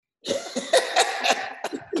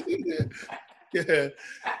Yeah.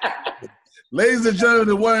 Ladies and gentlemen,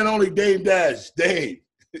 the one and only Dame Dash. Dame.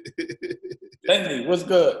 Fendi, what's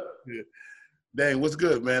good? Yeah. Dame, what's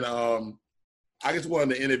good, man? I just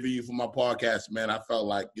wanted to interview you for my podcast, man. I felt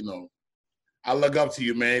like, I look up to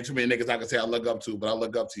you, man. Too many niggas I can say I look up to, but I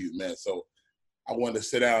look up to you, man. So I wanted to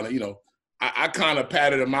sit down and, I kind of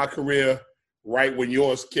patterned my career right when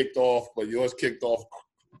yours kicked off, but yours kicked off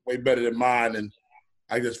way better than mine, and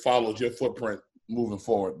I just followed your footprint moving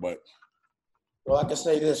forward. But well, I can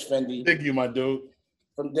say this, Fendi. Thank you, my dude.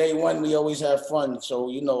 From day one, we always have fun. So,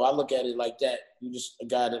 I look at it like that. You just a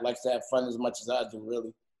guy that likes to have fun as much as I do,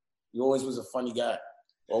 really. You always was a funny guy.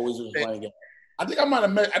 Always was a funny guy. I think I might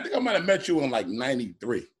have met you in like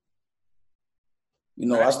 93.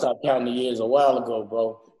 I stopped counting the years a while ago,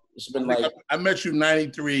 bro. It's been I met you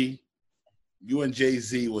 93. You and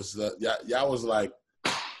Jay-Z was y'all was like,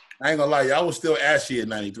 I ain't gonna lie, y'all was still ashy at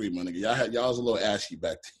 93, my nigga. Y'all was a little ashy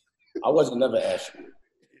back then. I wasn't never ashy.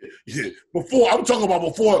 Yeah. I'm talking about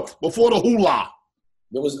before the hula.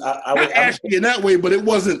 There was I was ashy in that way, but it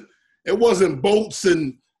wasn't boats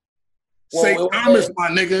and St. Thomas, my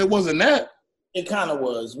nigga. It wasn't that. It kind of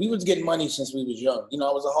was. We was getting money since we was young. I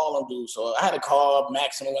was a Harlem dude, so I had a car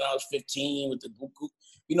Maxima when I was 15 with the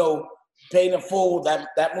paid in full.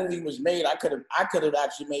 That movie was made. I could have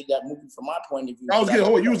actually made that movie from my point of view.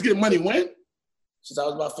 You was getting money when? Since I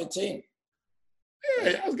was about 15.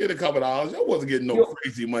 Yeah, I was getting a couple dollars. I wasn't getting no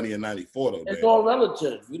crazy money in 94 though. It's all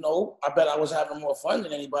relative, I bet I was having more fun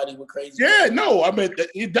than anybody with crazy. Yeah, no, I mean,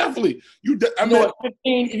 you definitely. At 15,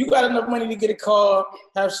 if you got enough money to get a car,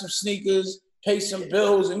 have some sneakers, pay some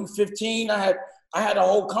bills, and 15, I had a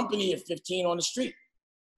whole company at 15 on the street.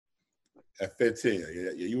 At 15,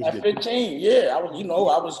 yeah, you was at 15, yeah. I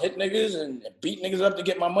was hitting niggas and beat niggas up to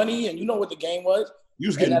get my money, and you know what the game was. You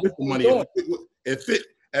was getting with the money.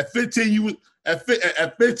 At 15,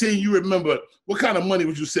 you remember what kind of money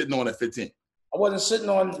was you sitting on at 15? I wasn't sitting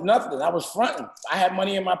on nothing. I was fronting. I had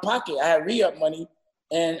money in my pocket. I had re-up money,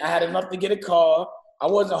 and I had enough to get a car. I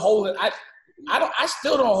wasn't holding. I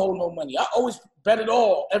still don't hold no money. I always bet it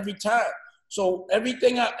all every time. So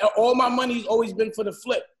all my money's always been for the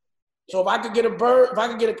flip. So if I could get a bird, if I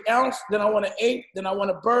could get an ounce, then I want an eighth, then I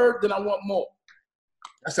want a bird, then I want more.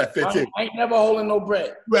 That's at 15. I ain't never holding no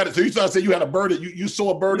bread. So you started to say you had a bird, you saw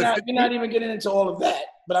a bird at 15? You're not even getting into all of that,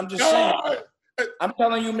 but I'm just saying. I'm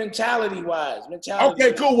telling you mentality-wise.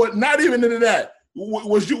 Okay, cool. Well, not even into that.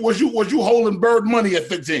 Was you holding bird money at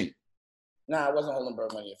 15? Nah, I wasn't holding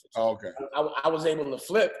bird money at 15. Oh, okay. I was able to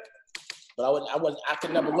flip, but I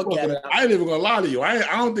could never look at it. I ain't even gonna lie to you. I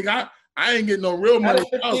don't think I ain't getting no real money.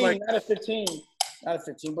 Not at 15. But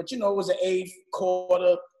it was an eighth,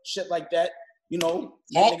 quarter, shit like that. Harlem?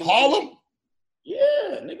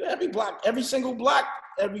 Yeah, nigga, every single block,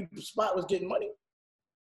 every spot was getting money.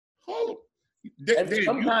 Harlem.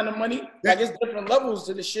 Some kind of money. Like it's different levels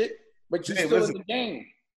to the shit, but you still in the game.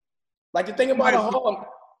 Like the thing about a Harlem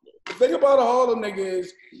nigga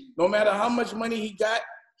is no matter how much money he got,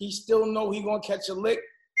 he still know he gonna catch a lick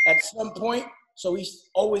at some point. So he's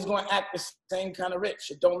always gonna act the same kind of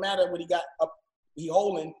rich. It don't matter what he got up, he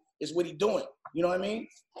holding, is what he doing. You know what I mean?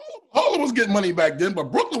 Harlem was getting money back then, but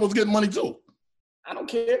Brooklyn was getting money too. I don't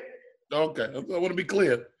care. Okay, I want to be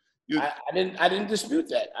clear. I didn't dispute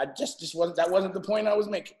that. I just wasn't. That wasn't the point I was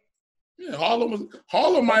making. Yeah, Harlem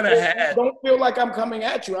might have had. Don't feel like I'm coming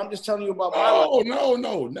at you. I'm just telling you about my life.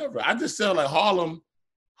 No, never. I just said like Harlem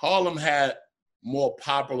had more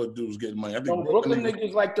popular dudes getting money. I think Brooklyn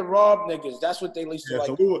niggas like to rob niggas. That's what they used to like.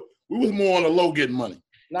 So we was more on the low getting money.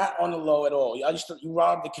 Not on the low at all. You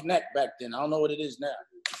robbed the Connect back then. I don't know what it is now.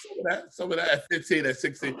 Some of that at 15, at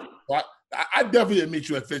 16. I definitely didn't meet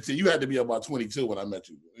you at 15. You had to be about 22 when I met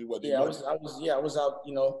you. I was out.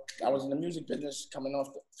 I was in the music business coming off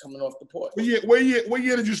the port. What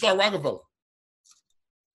year did you start Rockefeller?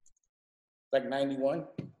 Like 91.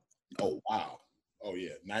 Oh wow. Oh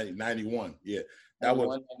yeah, 91. Yeah,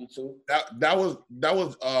 92. That was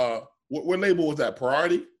what label was that?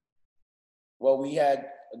 Priority. Well, we had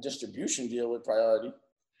a distribution deal with Priority.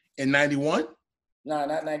 In 91? No,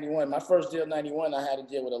 not 91. My first deal, 91, I had a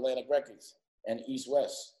deal with Atlantic Records and East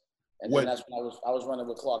West. And then that's when I was running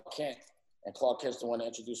with Clark Kent. And Clark Kent's the one that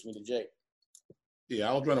introduced me to Jay.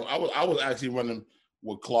 Yeah, I was actually running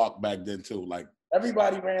with Clark back then too. Like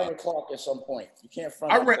everybody ran with Clark at some point. You can't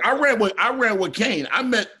front. I ran with Kane. I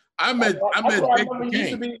met Kane.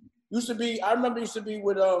 Used to be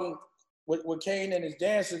with Kane and his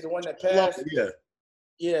dancers, the one that passed.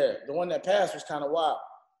 Yeah, the one that passed was kind of wild.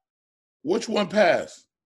 Which one passed?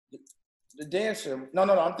 The dancer. No.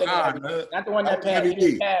 I'm thinking not the one that passed. He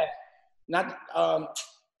didn't pass. Not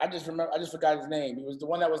I just forgot his name. He was the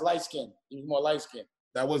one that was light skinned. He was more light skinned.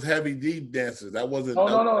 That was Heavy D Dancers. That wasn't.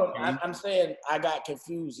 No. I'm saying I got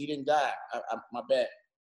confused. He didn't die. My bad.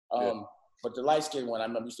 But the light skinned one, I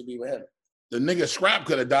remember used to be with him. The nigga Scrap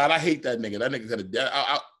could have died. I hate that nigga. That nigga could have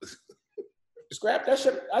died. Scrap, that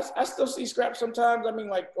shit. I still see Scrap sometimes. I mean,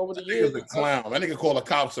 like over the years. That nigga's a clown. That nigga called the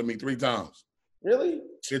cops on me 3 times. Really?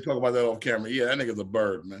 They talk about that off camera. Yeah, that nigga's a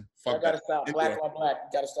bird, man. Fuck. I gotta stop. Black on black.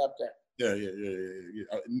 You gotta stop that. Yeah.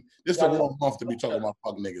 This is the wrong month to be talking about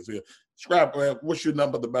fuck niggas. Yeah. Scrap, man, what's your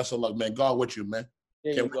number? The best of luck, man. God with you, man.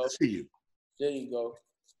 There you go. See you. There you go.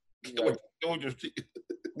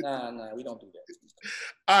 Nah, we don't do that.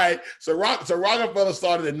 All right, so Rockefeller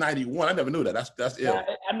started in '91. I never knew that. That's ill.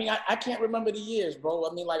 I mean, I can't remember the years, bro.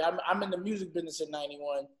 I mean, like I'm in the music business in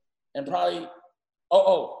 '91, and probably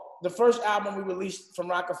the first album we released from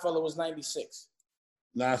Rockefeller was '96.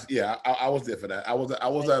 Nah, yeah, I was there for that. I was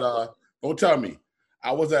at don't tell me.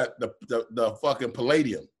 I was at the fucking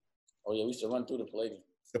Palladium. Oh yeah, we used to run through the Palladium.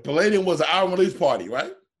 The Palladium was an album release party,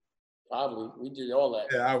 right? Probably. We did all that.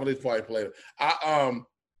 Yeah, album release party Palladium.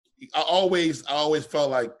 I always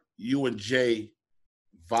felt like you and Jay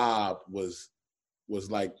vibe was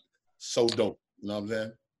like so dope. You know what I'm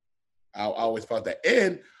saying? I always felt that.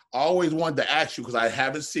 And I always wanted to ask you, because I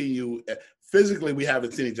haven't seen you physically, we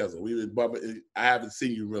haven't seen each other. I haven't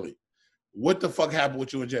seen you really. What the fuck happened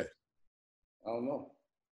with you and Jay? I don't know.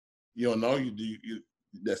 You don't know? You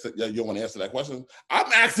don't want to answer that question?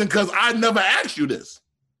 I'm asking because I never asked you this.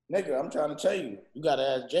 Nigga, I'm trying to tell you. You gotta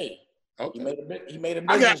ask Jay. Okay. He made a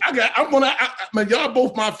business. Man, y'all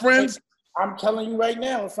both my friends. I'm telling you right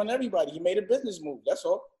now in front of everybody, he made a business move. That's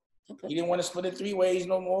all. Okay. He didn't want to split it 3 ways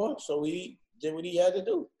no more, so he did what he had to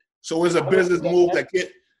do. So it's a business move that can't.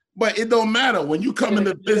 But it don't matter when you come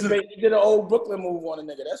into business. He did an old Brooklyn move on a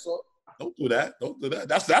nigga. That's all. Don't do that.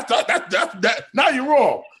 That's now you're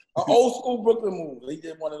wrong. An old school Brooklyn move. He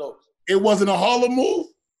did one of those. It wasn't a Harlem move?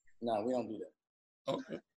 No, we don't do that.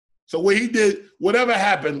 Okay. So what he did, whatever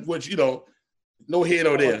happened, which, no here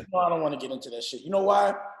nor there. No, I don't want to get into that shit. You know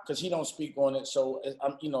why? Because he don't speak on it. So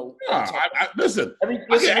I'm, listen.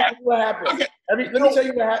 What happened?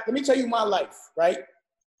 Let me tell you my life, right?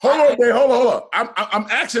 Hold on. I'm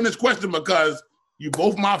asking this question because you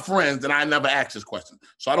both my friends, and I never asked this question.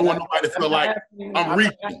 So I don't want nobody to feel like I'm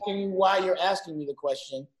reaching. I'm asking you why you're asking me the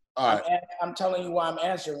question. All right. I'm telling you why I'm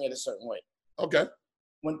answering it a certain way. Okay.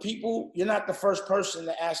 When you're not the first person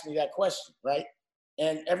to ask me that question, right?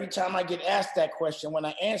 And every time I get asked that question, when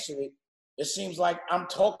I answer it, it seems like I'm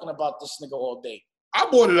talking about this nigga all day. I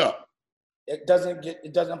brought it up. It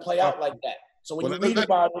doesn't play out like that. So when you read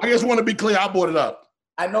about it, I just want to be clear. I brought it up.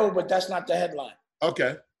 I know, but that's not the headline.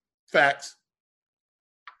 Okay, facts.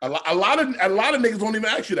 A lot of niggas don't even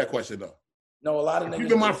ask you that question though. No, a lot of niggas. You've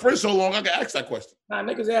been my friend so long, I can ask that question. Nah,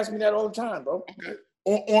 niggas ask me that all the time, bro. Okay.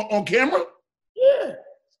 On camera? Yeah.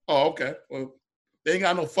 Oh, okay. Well, they ain't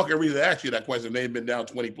got no fucking reason to ask you that question. They ain't been down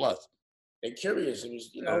 20 plus. They curious. It was,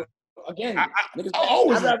 again, I would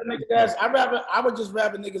just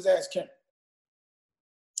rather niggas ask Kim.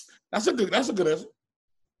 That's a good answer.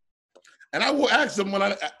 And I will ask them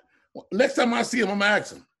next time I see him, I'm gonna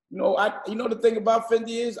ask him. The thing about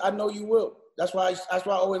Fendi is I know you will. That's why I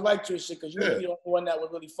always liked your shit, because you're the only one that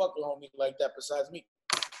would really fuck with homie like that besides me.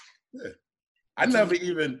 Yeah. I never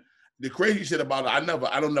even. The crazy shit about it,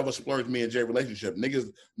 I don't never splurge me and Jay relationship.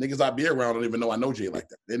 Niggas I be around don't even know I know Jay like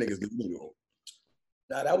that. They niggas get me wrong.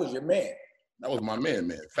 Nah, that was your man. That was my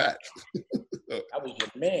man. Facts. That was your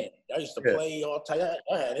man. I used to play all time.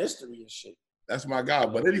 I had history and shit. That's my guy.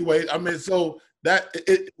 But anyway, I mean, so that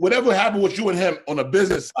whatever happened with you and him on the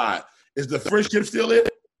business side, is the friendship still there?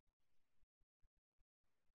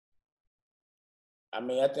 I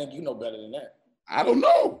mean, I think you know better than that. I don't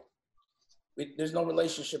know. There's no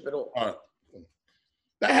relationship at all. All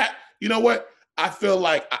right. You know what? I feel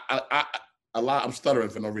like I'm stuttering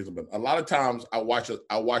for no reason, but a lot of times I watch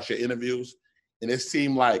your interviews, and it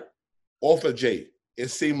seemed like off of Jay, it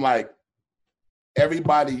seemed like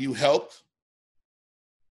everybody you helped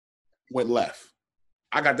went left.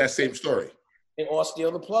 I got that same story. They all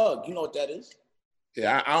steal the plug. You know what that is?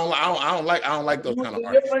 Yeah, I don't like those kind of.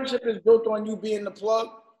 If your friendship is built on you being the plug,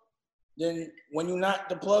 then when you're not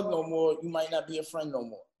the plug no more, you might not be a friend no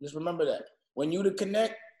more. Just remember that. When you to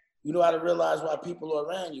connect, you know how to realize why people are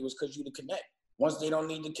around you is because you to connect. Once they don't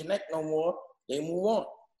need to connect no more, they move on.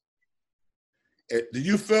 Do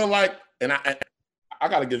you feel like, and I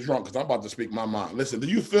got to get drunk because I'm about to speak my mind. Listen, do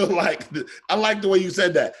you feel like, I like the way you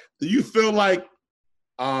said that. Do you feel like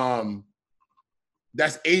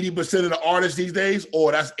that's 80% of the artists these days,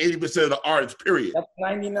 or that's 80% of the artists, period? That's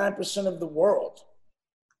 99% of the world.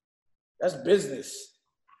 That's business.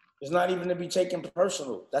 It's not even to be taken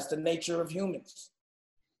personal. That's the nature of humans.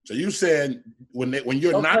 So you saying when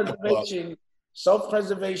you're not the plug.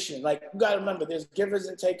 Self-preservation. Like, you got to remember, there's givers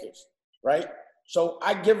and takers, right? So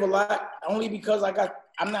I give a lot only because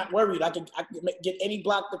I'm not worried. I can get any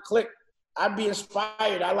block to click. I'd be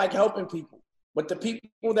inspired. I like helping people. But the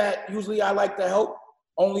people that usually I like to help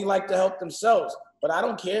only like to help themselves. But I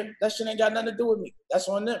don't care. That shit ain't got nothing to do with me. That's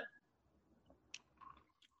on them.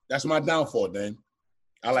 That's my downfall, Dan.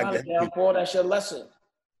 I like that. Downfall, that's your lesson.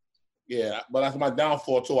 Yeah, but that's my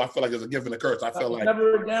downfall too. I feel like it's a gift and a curse. I feel like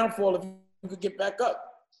never a downfall if you could get back up.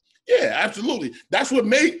 Yeah, absolutely. That's what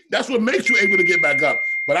makes you able to get back up.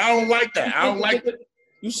 But I don't like that. I don't like that.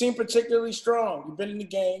 You seem particularly strong. You've been in the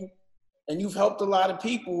game and you've helped a lot of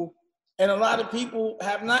people. And a lot of people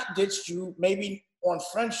have not ditched you, maybe on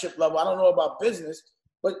friendship level. I don't know about business,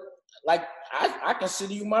 but like I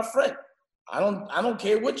consider you my friend. I don't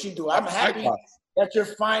care what you do. I'm happy that you're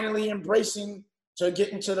finally embracing to get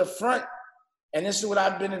into the front. And this is what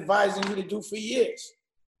I've been advising you to do for years.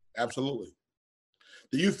 Absolutely.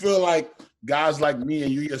 Do you feel like guys like me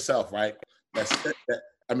and you yourself, right? I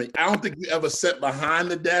don't think you ever sat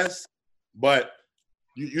behind the desk, but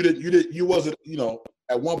you wasn't,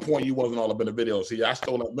 at one point you wasn't all up in the videos. See, I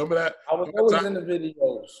stole that. Remember that? I was always in the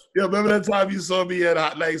videos. Yeah, remember that time you saw me at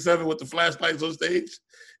Hot 97 with the flashlights on stage?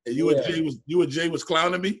 And you and Jay was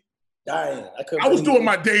clowning me? Dying. I was doing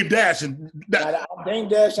my Dame Dash and Dame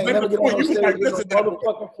Dash ain't never get on stage with no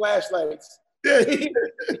motherfucking flashlights. Yeah.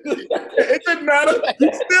 It didn't matter.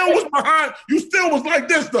 You still was like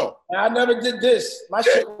this though. I never did this. My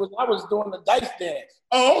shit was, I was doing the dice dance.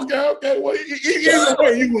 Oh, okay. Well,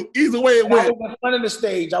 either way it went. I was in front of the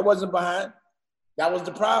stage. I wasn't behind. That was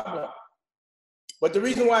the problem. But the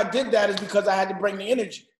reason why I did that is because I had to bring the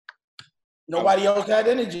energy. Nobody else had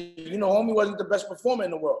energy. Homie wasn't the best performer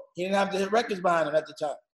in the world. He didn't have the hit records behind him at the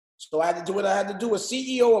time. So I had to do what I had to do. A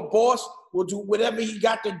CEO, a boss will do whatever he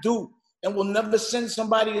got to do and will never send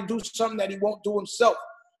somebody to do something that he won't do himself.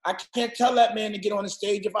 I can't tell that man to get on the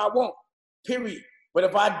stage if I won't, period. But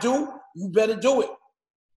if I do, you better do it.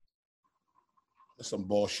 That's some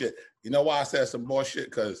bullshit. You know why I said some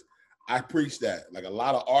bullshit? Because I preach that. Like a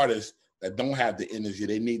lot of artists that don't have the energy,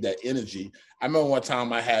 they need that energy. I remember one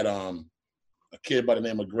time I had a kid by the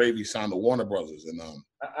name of Gravy signed to Warner Brothers. And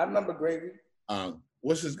I remember Gravy.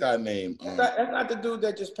 What's this guy's name? That's not the dude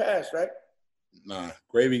that just passed, right? Nah,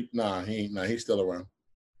 Gravy. He's still around.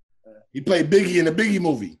 He played Biggie in the Biggie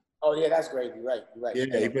movie. Oh yeah, that's Gravy, right? Yeah,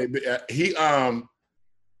 he played.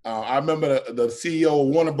 I remember the CEO of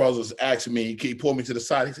Warner Brothers asked me. He pulled me to the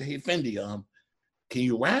side. He said, "Hey, Fendi, can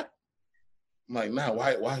you rap?" I'm like, "Nah.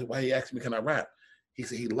 Why he asked me can I rap?" He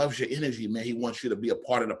said he loves your energy, man. He wants you to be a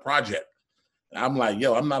part of the project. And I'm like,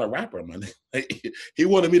 "Yo, I'm not a rapper, man." He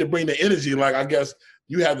wanted me to bring the energy. Like, I guess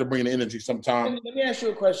you have to bring the energy sometime. Let me ask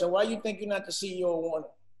you a question. Why you think you're not the CEO of Warner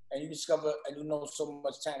and you discover and you know so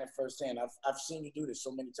much talent firsthand? I've seen you do this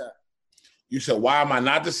so many times. You said, why am I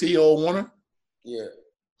not the CEO of Warner? Yeah.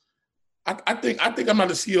 I think I'm not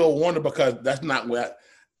the CEO of Warner because that's not where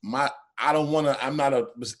I'm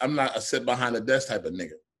not a sit behind the desk type of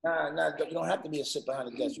nigga. Nah, you don't have to be a sit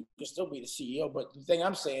behind the desk. You can still be the CEO. But the thing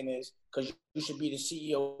I'm saying is, because you should be the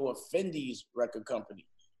CEO of Fendi's record company.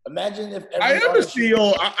 Imagine if I am the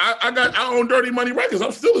CEO. I own Dirty Money Records.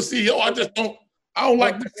 I'm still the CEO. I don't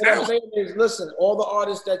like the sound. What I'm saying is, listen, all the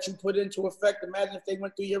artists that you put into effect, imagine if they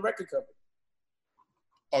went through your record company.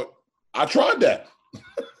 Oh, I tried that.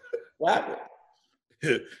 What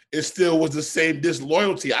happened? It still was the same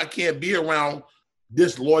disloyalty. I can't be around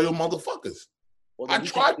disloyal motherfuckers. Well, I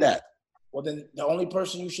tried that. Well, then the only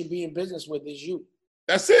person you should be in business with is you.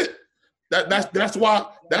 That's it. That's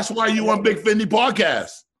why you on Big Fendi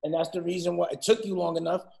podcast. And that's the reason why it took you long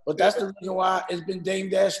enough. But that's the reason why it's been Dame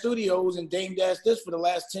Dash Studios and Dame Dash this for the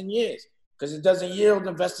last 10 years. Because it doesn't yield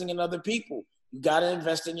investing in other people. You got to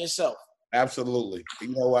invest in yourself. Absolutely. You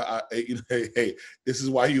know what? Hey, this is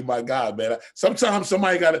why you my guy, man. Sometimes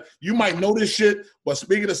you might know this shit, but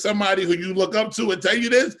speaking to somebody who you look up to and tell you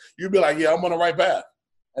this, you'll be like, yeah, I'm on the right path.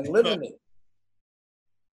 And living it.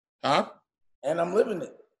 Huh? And I'm living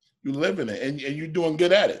it. You living it, and you're doing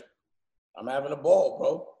good at it. I'm having a ball,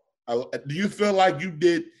 bro. Do you feel like you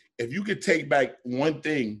did, if you could take back one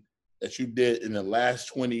thing that you did in the last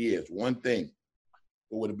 20 years, one thing,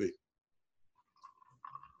 what would it be?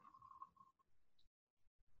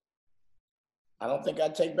 I don't think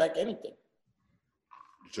I'd take back anything.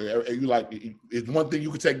 So you like, it's one thing you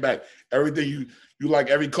could take back. Everything you like,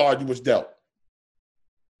 every card you was dealt.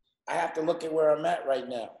 I have to look at where I'm at right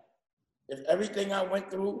now. If everything I went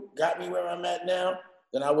through got me where I'm at now,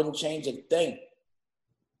 then I wouldn't change a thing.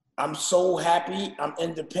 I'm so happy. I'm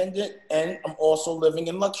independent, and I'm also living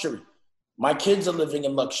in luxury. My kids are living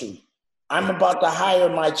in luxury. I'm about to hire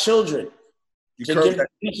my children to give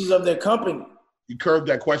pieces of their company. You curved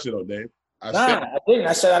that question though, Dave. I didn't.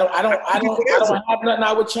 I said I don't have nothing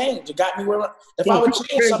I would change. It got me where. If I would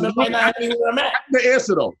change something, it might not have me where I'm at. The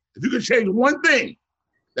answer though, if you could change one thing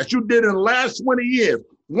that you did in the last 20 years,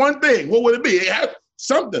 one thing, what would it be? It had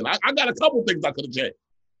something. I got a couple things I could have changed.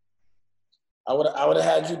 I would have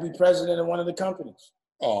had you be president of one of the companies.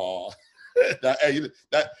 Oh,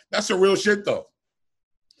 that's a real shit though.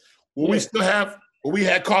 Will we still have? Will we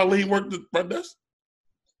had Carlene work this?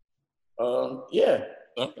 Yeah.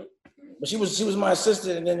 Okay. But she was my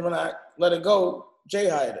assistant, and then when I let her go, Jay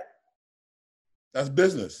hired her. That's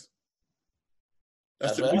business.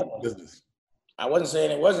 That's the business. I wasn't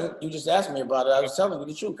saying it wasn't. You just asked me about it. I was telling you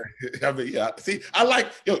the truth. I mean, yeah. See, I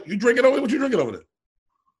like you drinking over there? What you drinking over there?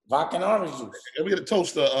 Vodka and orange juice. Let me get a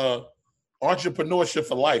toast to entrepreneurship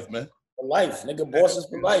for life, man. For life, nigga, bosses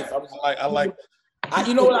for life.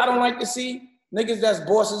 You know what I don't like to see? Niggas that's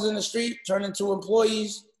bosses in the street turn into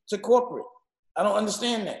employees to corporate. I don't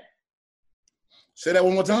understand that. Say that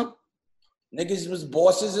one more time. Niggas was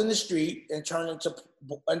bosses in the street and turn into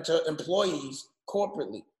employees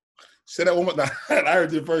corporately. Say that one more time. I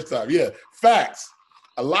heard you the first time. Yeah, facts.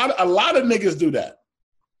 A lot of niggas do that.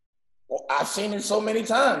 Well, I've seen it so many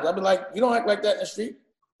times. I've been like, you don't act like that in the street.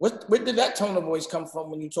 Where did that tone of voice come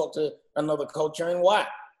from when you talk to another culture, and why?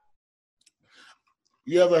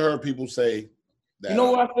 You ever heard people say that? You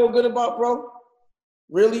know what I feel good about, bro?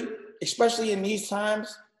 Really? Especially in these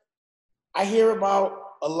times, I hear about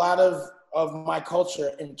a lot of my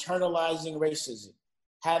culture internalizing racism,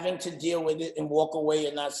 having to deal with it and walk away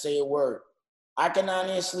and not say a word. I can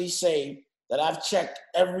honestly say that I've checked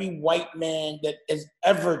every white man that has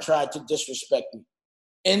ever tried to disrespect me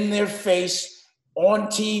in their face, on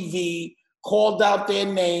TV, called out their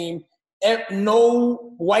name.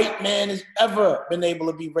 No white man has ever been able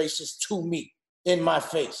to be racist to me in my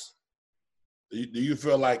face. Do you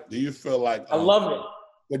feel like? I love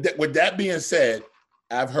it. With that being said,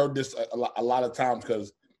 I've heard this a lot of times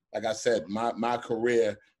because, like I said, my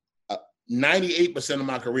career, 98% of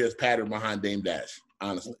my career is patterned behind Dame Dash.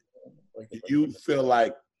 Honestly, do you feel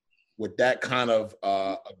like with that kind of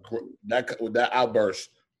with that outburst,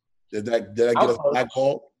 did I get a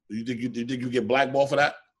blackball? Do you think you get blackballed for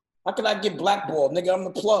that? How can I get blackballed, nigga? I'm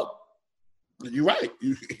the plug. You're right.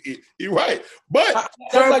 You're right. But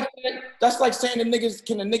that's like saying the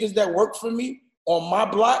niggas that work for me on my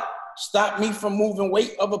block stop me from moving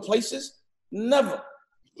weight other places? Never.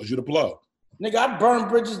 Was you the plug? Nigga, I burn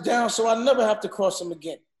bridges down so I never have to cross them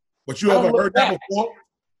again. But you ever heard that before?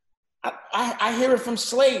 I hear it from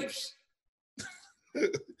slaves.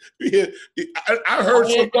 Yeah, I heard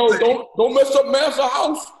don't mess up Master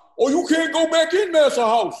House or you can't go back in Master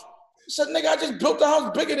House. I said, nigga, I just built a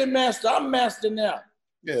house bigger than Master. I'm Master now.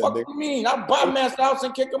 Yeah, fuck you mean? I buy Master House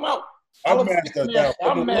and kick him out. I'm Master now.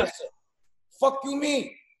 I'm Master. Fuck you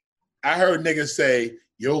mean? I heard niggas say,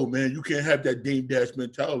 yo, man, you can't have that Dame Dash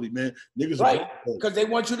mentality, man. Niggas right, because they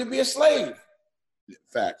want you to be a slave.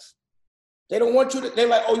 Facts. They don't want you to, they're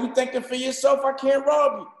like, oh, you thinking for yourself? I can't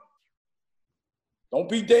rob you. Don't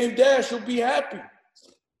be Dame Dash, you'll be happy.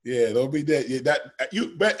 Yeah, don't be that. Yeah,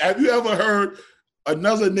 have you ever heard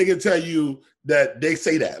another nigga tell you that they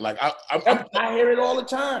say that? Like I hear it all the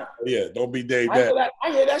time. Yeah, don't be Dame Dash.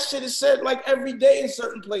 I hear that shit is said like every day in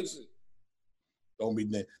certain places. Don't be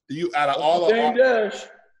Dame. Do you out of all Dame Dash?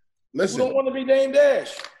 Listen, you don't want to be Dame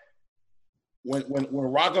Dash. When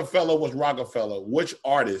Rockefeller was Rockefeller, which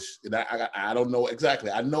artist? And I don't know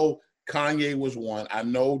exactly. I know Kanye was one. I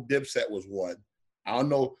know Dipset was one. I don't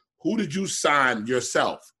know. Who did you sign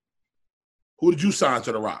yourself? Who did you sign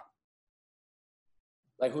to The Rock?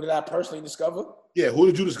 Like, who did I personally discover? Yeah, who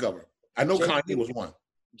did you discover? I know Kanye was one.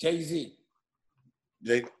 Jay-Z.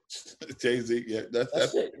 Jay-Z, yeah.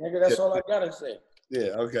 That's it, nigga. That's all I gotta say.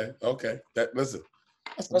 Yeah, okay. Listen.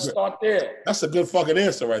 Let's start there. That's a good fucking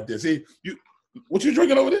answer right there. See, what you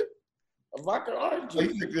drinking over there? A vodka orange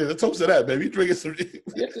juice. Yeah, toast to that, baby. You drinking some.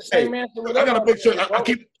 It's the same answer. I gotta make sure I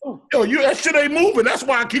keep. Yo, that shit ain't moving. That's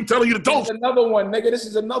why I keep telling you to toast. This is another one, nigga. This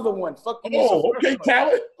is another one. Fuck you. Oh, okay,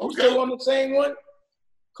 Talent. Okay. Still on the same one?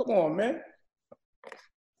 Come on, man.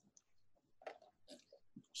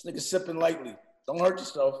 This nigga sipping lightly. Don't hurt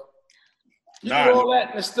yourself. You do all that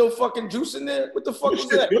and there's still fucking juice in there? What the fuck is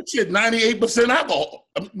that? Your shit 98% alcohol.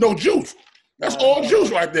 No juice. That's all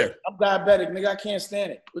juice right there. I'm diabetic, nigga. I can't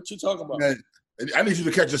stand it. What you talking about? Man, I need you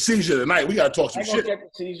to catch a seizure tonight. We gotta talk some shit. I don't catch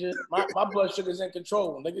a seizure. My blood sugar's in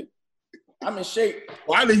control, nigga. I'm in shape.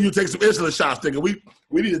 Well, I need you to take some insulin shots, nigga.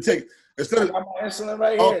 We need to take. Instead of, I got my insulin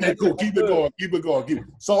right here. Okay, cool. Keep it going. Keep it going.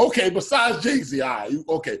 So, okay, besides Jay-Z, all right,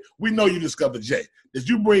 okay, we know you discovered Jay. Did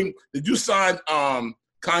you sign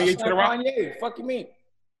Kanye to the Rock? Kanye, fuck you mean?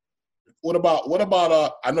 What about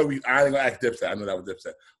I ain't gonna ask Dipset. I know that was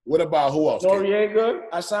Dipset. What about who else? Noriega.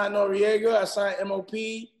 I signed Noriega. I signed MOP.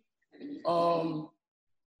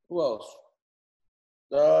 Who else?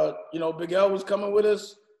 Big L was coming with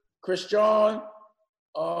us. Chris John.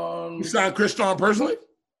 You signed Chris John personally?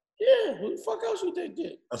 Yeah. Who the fuck else you think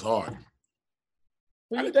did? That's hard.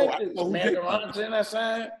 Who you think did? Amanda Robinson I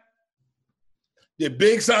signed. Did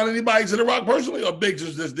Big sign anybody to the Rock personally, or Big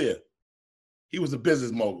just there? He was a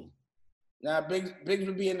business mogul. Nah, Big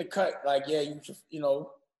would be in the cut. Like, yeah, you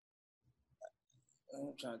know.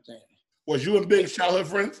 I'm trying to think. Was you and Big's childhood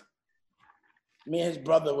friends? Me and his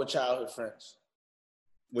brother were childhood friends.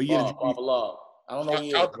 What year did you meet? I don't know what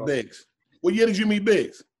year. Out to Biggs. What year did you meet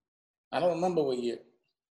Biggs? I don't remember what year.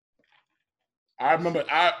 I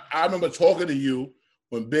remember talking to you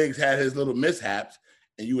when Biggs had his little mishaps,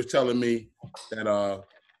 and you was telling me that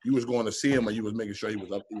you was going to see him, or you was making sure he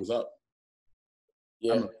was up. He was up.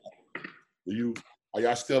 Yeah. Are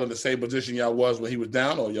y'all still in the same position y'all was when he was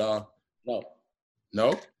down, or y'all? No.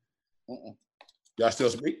 No? Y'all still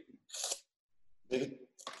speak? Big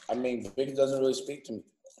doesn't really speak to me.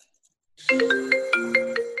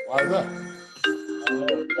 Why is that? I don't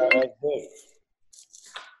know. You gotta ask Big.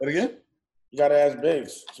 What again? You gotta ask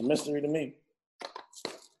Biggs. It's a mystery to me.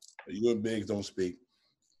 You and Biggs don't speak.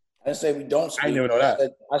 I didn't say we don't speak. I didn't even know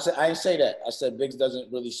that. I didn't say that. I said Biggs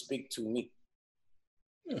doesn't really speak to me.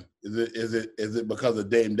 Yeah. Is it because of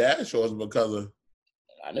Dame Dash, or is it because of?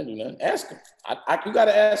 I didn't do nothing. Ask him. You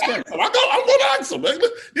gotta ask him. I'm gonna ask him.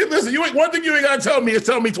 Listen, one thing you ain't gotta tell me is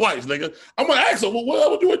tell me twice, nigga. I'm gonna ask him. Well,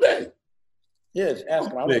 what would you with Dame? Yes,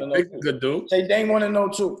 ask him. I want to know. Big, good dude. Say Dame want to know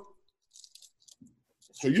too.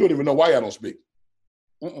 So you don't even know why I don't speak.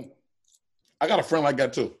 I got a friend like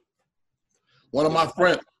that too. One of my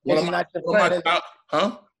friends. I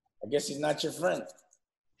guess he's not your friend.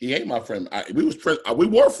 He ain't my friend. We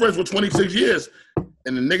were friends for 26 years,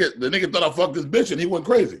 and the nigga thought I fucked this bitch, and he went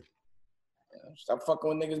crazy. Stop fucking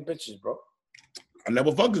with niggas' bitches, bro. I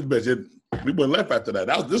never fucked this bitch. We went left after that.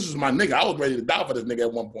 This was my nigga. I was ready to die for this nigga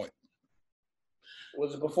at one point.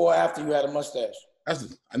 Was it before or after you had a mustache? I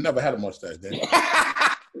never had a mustache, then.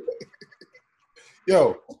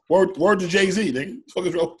 Yo, word to Jay-Z, nigga. Fuck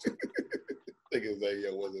is wrong? Nigga say,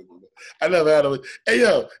 yo, what's it? I never had a. Hey,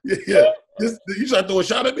 yo, yeah. You try to throw a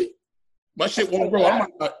shot at me? My shit won't grow. I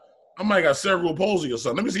might got cerebral palsy or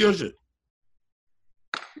something. Let me see your shit.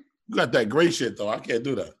 You got that gray shit though. I can't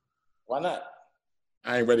do that. Why not?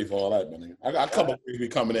 I ain't ready for all that, man. I got a couple of things be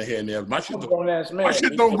coming in here and there. My shit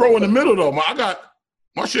don't grow in the middle though.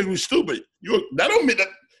 My shit be stupid. That don't mean that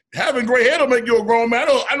having gray hair don't make you a grown man.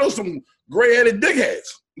 I know some gray-headed dickheads.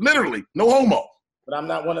 Literally, no homo. But I'm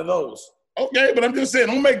not one of those. Okay, but I'm just saying,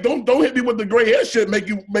 don't hit me with the gray hair shit. Make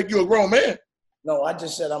you a grown man. No, I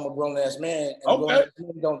just said I'm a grown ass man. And okay.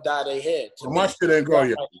 Men don't dye their head. Well, my shit ain't grow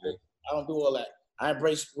yet. I don't do all that. I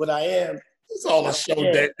embrace what I am. It's all a show,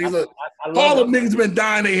 Dad. Harlem niggas been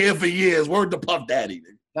dyeing their hair for years. Word to Puff Daddy,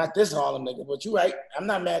 nigga. Not this Harlem nigga, but you right. I'm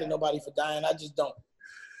not mad at nobody for dying. I just don't.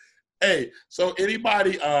 Hey, so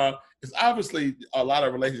anybody, it's obviously a lot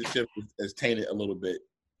of relationships is tainted a little bit.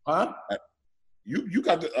 Huh? You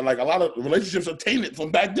got like a lot of relationships are tainted from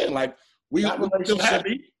back then. Like we still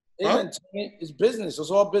happy. It's business.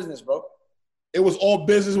 It's all business, bro. It was all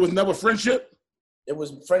business. It was never friendship. It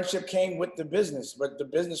was friendship came with the business, but the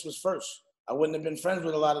business was first. I wouldn't have been friends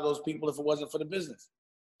with a lot of those people if it wasn't for the business.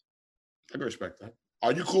 I can respect that.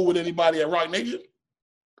 Are you cool with anybody at Rock Nation?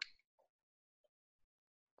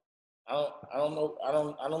 I don't know. I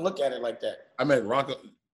don't look at it like that. I mean, Rock.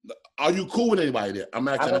 Are you cool with anybody there? I'm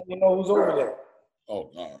actually. I don't even know who's over there.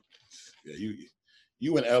 Oh, yeah.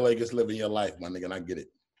 You in LA just living your life, my nigga. And I get it.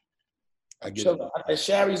 I get it.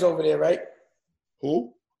 Sherry's over there, right?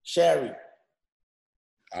 Who? Sherry.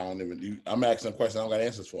 I'm asking a question I don't got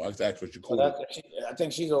answers for. I just asked what you cool with. I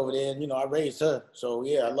think she's over there, and I raised her, so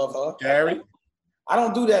yeah, I love her. Sherry? I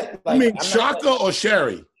don't do that. Like, you mean Shaka or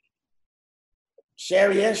Sherry?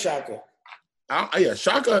 Sherry and Shaka. Yeah,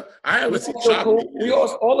 Shaka. I haven't seen Shaka.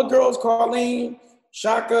 Cool. All the girls, Carlene,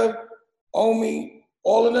 Shaka, Omi,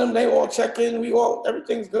 all of them, they all check in.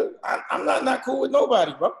 Everything's good. I'm not cool with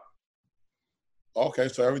nobody, bro. Okay,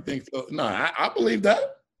 so everything. I believe that.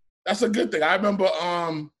 That's a good thing. I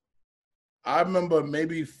remember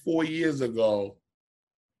maybe 4 years ago,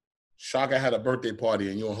 Shaka had a birthday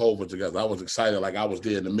party and you and Hov were together. I was excited, like I was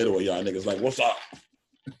there in the middle of y'all niggas. Like, what's up?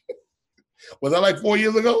 Was that like 4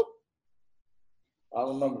 years ago? I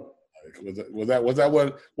remember. Was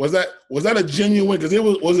that a genuine?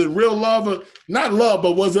 Because was it real love or not love,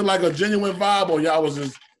 but was it like a genuine vibe, or y'all was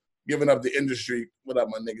just giving up the industry? What up,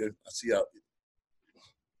 my nigga? I see y'all.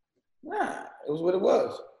 Nah, it was what it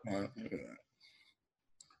was.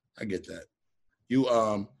 I get that. You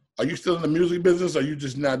are you still in the music business? Or are you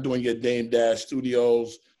just not doing your Dame Dash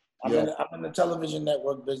Studios? I'm in the television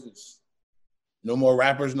network business. No more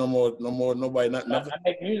rappers, no more nobody, nothing. I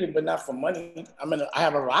make music, but not for money. I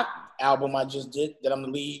have a rock album I just did that I'm the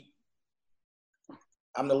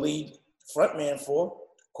lead frontman for,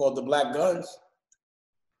 called The Black Guns.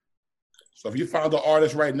 So if you found an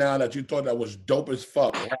artist right now that you thought that was dope as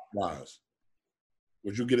fuck, rap-wise,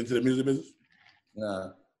 would you get into the music business? Nah.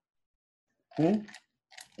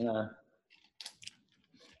 Nah.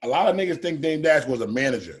 A lot of niggas think Dame Dash was a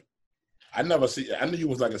manager. I knew he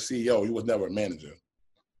was like a CEO. He was never a manager.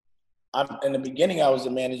 In the beginning, I was a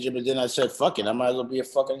manager, but then I said, fuck it. I might as well be a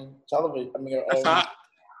fucking television.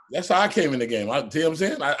 That's how I came in the game. See what I'm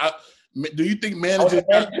saying? Do you think managers... I was a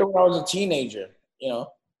manager when I was a teenager, you know?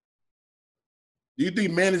 Do you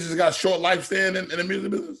think managers got short lifespan in the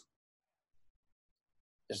music business?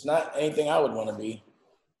 It's not anything I would want to be.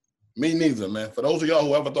 Me neither, man. For those of y'all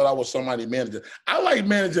who ever thought I was somebody manager, I like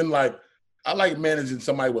managing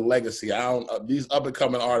somebody with legacy. These up and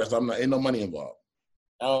coming artists. Ain't no money involved.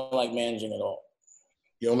 I don't like managing at all.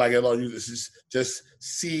 You don't like it at all. You just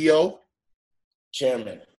CEO,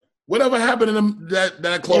 chairman. Whatever happened in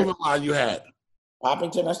that clothing line you had?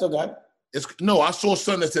 Poppington, I still got it. I saw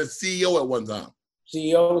something that said CEO at one time.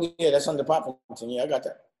 CEO, yeah, that's under Poppington. Yeah, I got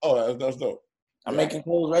that. Oh, that's dope. I'm making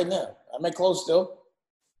clothes right now. I make clothes still.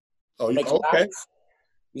 Oh, okay. Socks.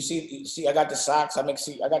 You see, I got the socks. I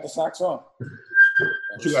got the socks on.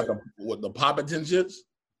 You got the Poppington shits?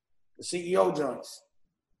 The CEO joints.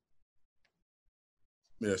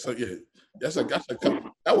 Yeah, so yeah,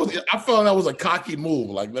 I felt that was a cocky move.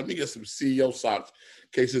 Like, let me get some CEO socks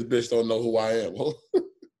in case this bitch don't know who I am.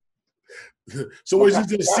 So is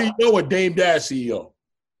this the CEO or Dame Dash CEO?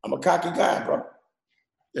 I'm a cocky guy, bro.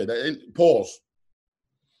 Yeah, pause.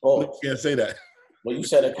 You can't say that. Well, you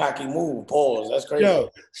said a cocky move. Pause. That's crazy.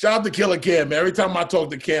 Yo, shout out to Killer Cam, man. Every time I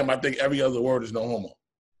talk to Cam, I think every other word is no homo.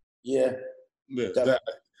 Yeah.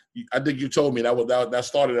 I think you told me that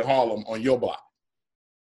started in Harlem on your block.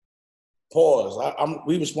 Pause.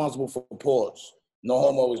 We responsible for pause. No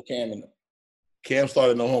homo is Cam in them. Cam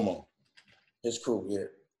started no homo. His crew, yeah.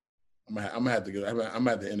 I'm gonna have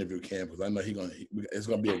to interview Cam because I know it's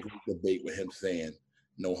gonna be a great debate with him saying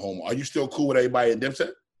no homo. Are you still cool with everybody in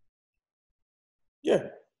Dipset? Yeah.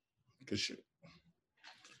 Good shit.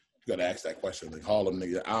 You gotta ask that question. Like Harlem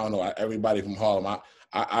nigga, I don't know. Everybody from Harlem.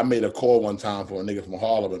 I made a call one time for a nigga from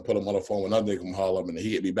Harlem and put him on the phone with another nigga from Harlem, and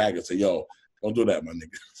he hit me back and said, "Yo, don't do that, my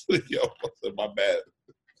nigga." Yo, my bad.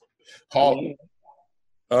 Harlem.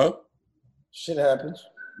 Huh? Shit happens.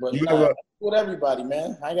 But with everybody,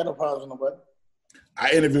 man. I ain't got no problems with nobody.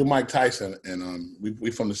 I interviewed Mike Tyson, and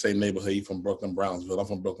we from the same neighborhood. He from Brooklyn, Brownsville. I'm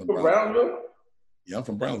from Brooklyn, Brownsville. Yeah, I'm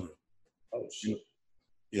from Brownsville. Oh shit.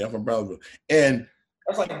 Yeah, I'm from Brownsville. And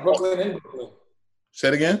that's like Brooklyn in Brooklyn. Say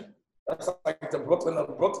it again? That's like the Brooklyn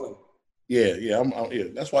of Brooklyn. Yeah. Yeah.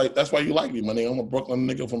 That's why you like me, my nigga. I'm a Brooklyn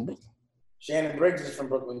nigga from Brooklyn. Shannon Briggs is from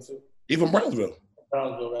Brooklyn too. He from Brownsville.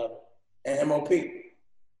 Brownsville, rather. And MOP.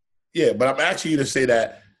 Yeah, but I'm asking you to say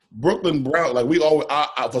that Brooklyn Brown, like we always,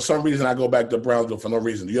 for some reason, I go back to Brownsville for no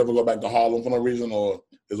reason. Do you ever go back to Harlem for no reason, or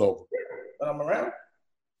it's over? When I'm around.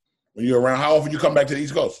 When you're around, how often you come back to the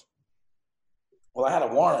East Coast? Well, I had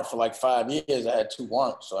a warrant for like 5 years. I had 2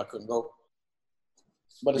 warrants, so I couldn't go.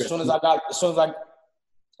 But as soon as I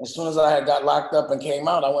had got locked up and came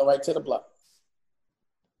out, I went right to the block.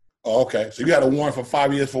 Oh, okay. So you had a warrant for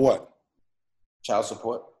 5 years for what? Child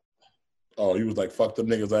support. Oh, you was like, fuck them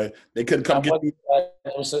niggas. They couldn't come get you.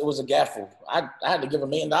 It was a gaffle. I had to give $1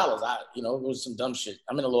 million. It was some dumb shit.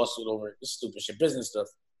 I'm in a lawsuit over it. This stupid shit, business stuff.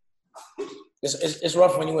 It's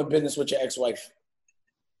rough when you in business with your ex-wife.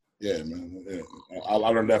 Yeah, man. Yeah. I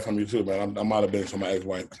learned that from you too, man. I might have been from my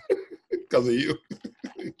ex-wife because of you.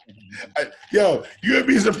 You'd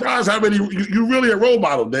be surprised how many you really a role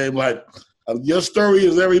model, Dave. Like your story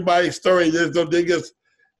is everybody's story. They just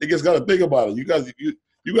got to think about it.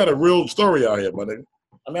 You got a real story out here, my nigga.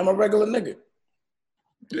 I mean, I'm a regular nigga.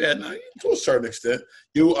 Yeah, no, to a certain extent.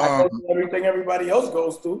 I go through everything everybody else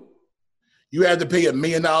goes through. You had to pay $1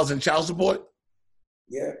 million in child support?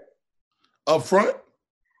 Yeah. Up front?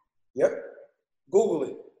 Yep. Google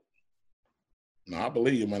it. No, I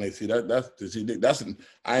believe you, man. See I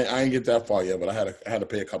ain't get that far yet, but I had to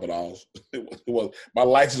pay a couple dollars. It was my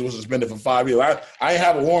license was suspended for 5 years. I ain't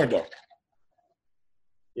have a warrant though.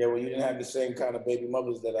 Yeah, well, you didn't have the same kind of baby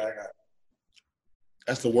mothers that I got.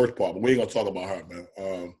 That's the worst part, but we ain't gonna talk about her, man.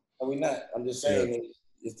 No, we not. I'm just saying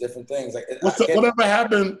it's different things. Like whatever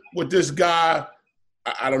happened with this guy?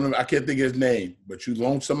 I don't know. I can't think of his name, but you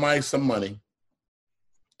loaned somebody some money,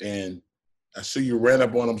 and I see you ran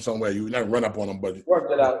up on him somewhere. You not run up on him, but he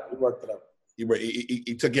worked it out. He worked it out.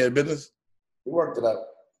 He took care of business. He worked it out.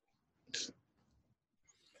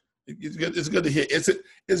 It's good. It's good to hear.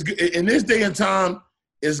 It's good in this day and time.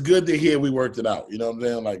 It's good to hear we worked it out. You know what I'm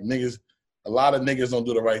saying? Like niggas, a lot of niggas don't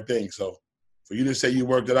do the right thing. So for you to say you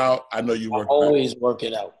worked it out, I know you worked. Always work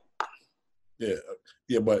it out.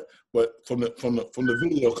 Yeah, but from the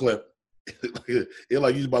video clip, it's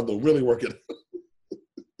like he's about to really work it.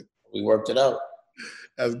 We worked it out.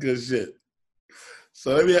 That's good shit.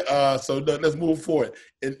 So let's move forward.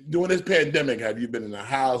 And during this pandemic, have you been in the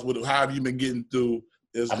house? How have you been getting through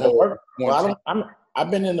this whole? I've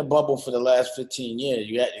been in the bubble for the last 15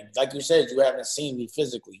 years. Like you said, you haven't seen me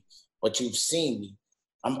physically, but you've seen me.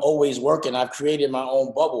 I'm always working. I've created my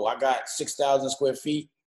own bubble. I got 6,000 square feet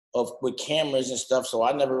with cameras and stuff, so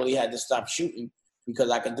I never really had to stop shooting because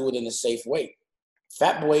I could do it in a safe way.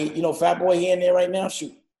 Fat Boy, Fat Boy, he in there right now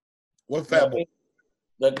shooting. What Fat Boy?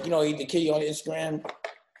 He's the kid on Instagram.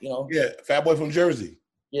 Yeah, Fat Boy from Jersey.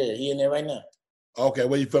 Yeah, he in there right now. Okay,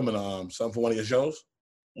 where you filming? Something for one of your shows?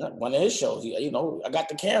 Not one of his shows. I got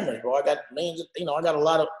the cameras, bro. I got millions. I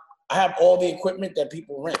got I have all the equipment that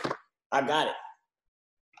people rent. I got it.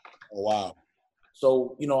 Oh wow.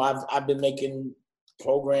 So I've been making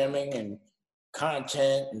programming and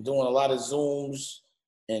content and doing a lot of Zooms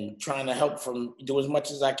and trying to help do as much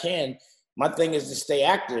as I can. My thing is to stay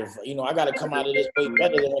active. I got to come out of this way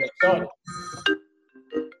better than when it started.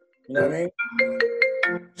 You know what I mean?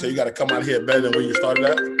 So you got to come out here better than when you started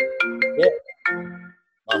at? Yeah.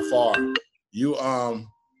 By far. You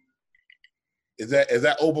is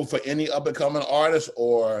that open for any up and coming artist,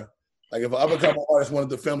 or like if an up and coming artist wanted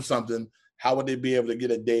to film something, how would they be able to get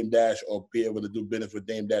a Dame Dash or be able to do business with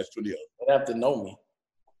Dame Dash Studios? They'd have to know me.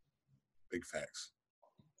 Big facts.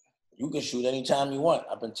 You can shoot anytime you want.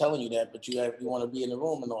 I've been telling you that, but you want to be in the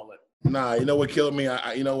room and all that. Nah, you know what killed me? Like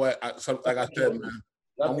I said, man,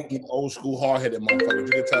 I'm an old school hard-headed motherfucker.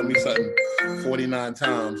 You can tell me something 49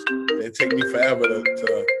 times, it take me forever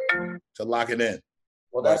to lock it in.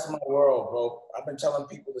 Well, that's my world, bro. I've been telling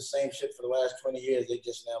people the same shit for the last 20 years. They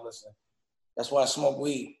just now listen. That's why I smoke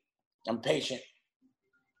weed. I'm patient.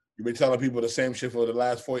 You've been telling people the same shit for the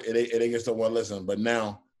last 40, and they just don't want to listen. But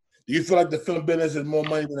now, do you feel like the film business is more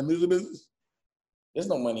money than the music business? There's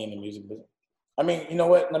no money in the music business. I mean, you know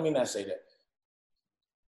what? Let me not say that.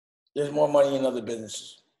 There's more money in other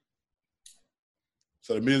businesses.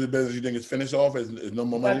 So the music business, you think it's finished off? Is no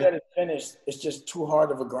more money? Not that it's finished. It's just too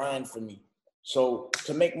hard of a grind for me. So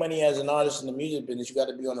to make money as an artist in the music business, you got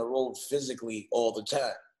to be on the road physically all the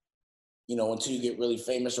time. Until you get really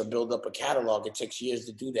famous or build up a catalog, it takes years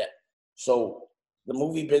to do that. So the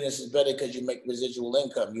movie business is better because you make residual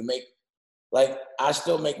income. I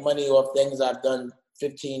still make money off things I've done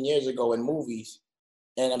 15 years ago in movies,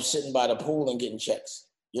 and I'm sitting by the pool and getting checks.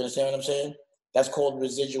 You understand what I'm saying? That's called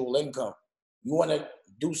residual income. You want to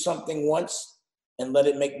do something once and let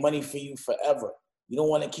it make money for you forever. You don't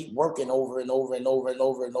want to keep working over and over and over and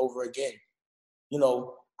over and over again.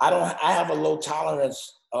 I have a low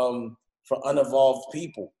tolerance for uninvolved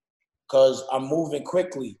people because I'm moving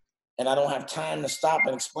quickly and I don't have time to stop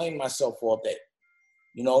and explain myself all day.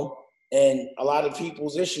 And a lot of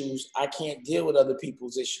people's issues, I can't deal with other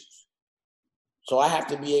people's issues. So I have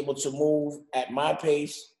to be able to move at my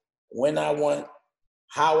pace, when I want,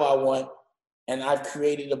 how I want, and I've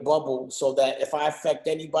created a bubble so that if I affect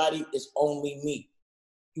anybody, it's only me.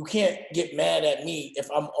 You can't get mad at me if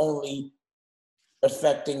I'm only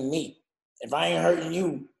affecting me. If I ain't hurting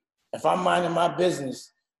you, if I'm minding my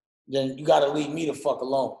business, then you gotta leave me the fuck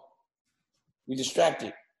alone. You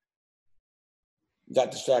distracted. You got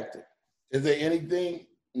distracted. Is there anything?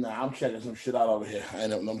 Nah, I'm checking some shit out over here.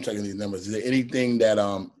 I'm checking these numbers. Is there anything that,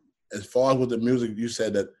 as far as with the music, you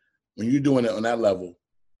said that when you're doing it on that level,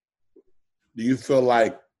 do you feel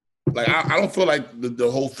like I don't feel like the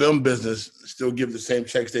whole film business still give the same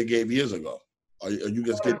checks they gave years ago? Or you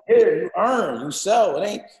just get here, you earn, you sell. It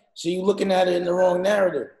ain't. So you looking at it in the wrong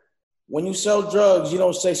narrative. When you sell drugs, you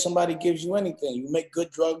don't say somebody gives you anything. You make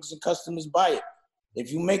good drugs and customers buy it.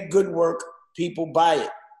 If you make good work, people buy it.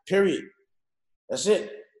 Period. That's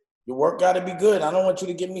it. Your work got to be good. I don't want you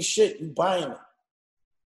to give me shit. You buying it.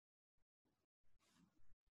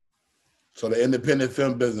 So the independent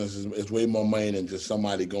film business is way more money than just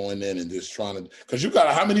somebody going in and just trying to. Because you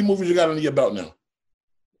got how many movies you got under your belt now?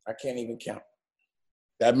 I can't even count.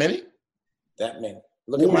 That many? That many.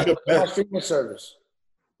 Look at my streaming service.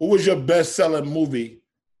 Who was your best-selling movie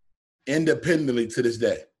independently to this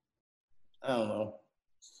day? I don't know.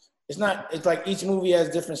 It's like each movie has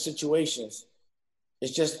different situations.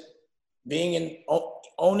 It's just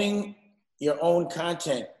owning your own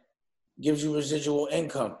content gives you residual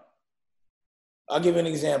income. I'll give you an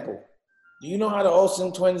example. Do you know how the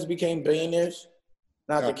Olsen twins became billionaires?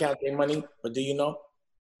 Not to count their money, but do you know?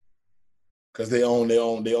 Because they own their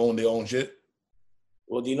own shit.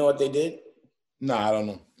 Well, do you know what they did? Nah, I don't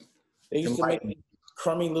know. They used to make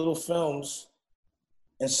crummy little films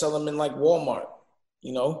and sell them in like Walmart,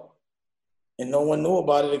 you know? And no one knew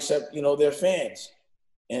about it except, you know, their fans.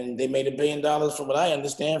 And they made $1 billion from what I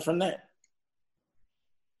understand from that.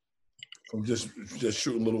 From just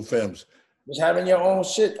shooting little films. Just having your own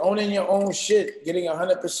shit, owning your own shit, getting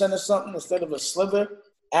 100% of something instead of a slither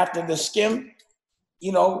after the skim.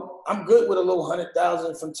 You know, I'm good with a little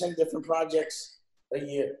 100,000 from 10 different projects a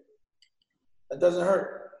year. That doesn't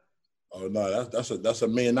hurt. Oh no, that's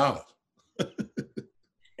 $1 million.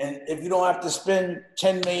 And if you don't have to spend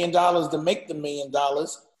 $10 million to make the $1 million,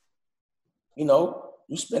 you know,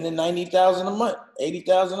 you're spending $90,000 a month,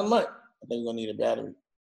 $80,000 a month. I think you're gonna need a battery.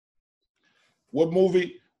 What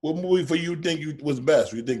movie for you think was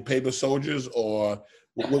best? You think Paper Soldiers or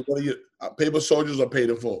what are you? Paper Soldiers or Paid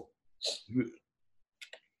in Full?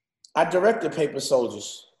 I directed Paper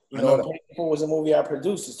Soldiers. You know, Paid in Full was a movie I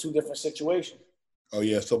produced. It's two different situations. Oh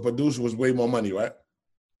yeah, so producer was way more money, right?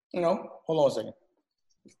 You know, hold on a second.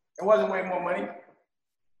 It wasn't way more money.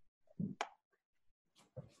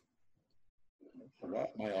 I forgot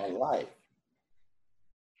my own life.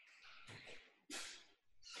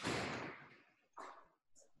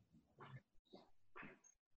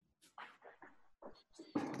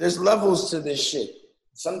 There's levels to this shit.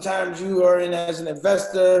 Sometimes you are in as an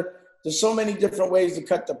investor. There's so many different ways to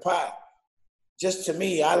cut the pie. Just to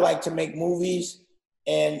me, I like to make movies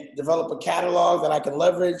and develop a catalog that I can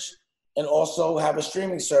leverage and also have a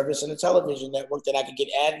streaming service and a television network that I could get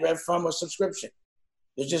ad rev from or subscription.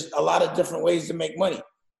 There's just a lot of different ways to make money.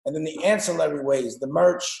 And then the ancillary ways, the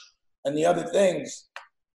merch and the other things,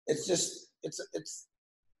 it's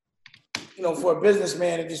you know, for a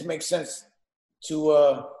businessman, it just makes sense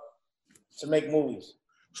to make movies.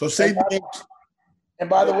 So say and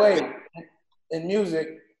by the way, in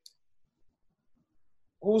music,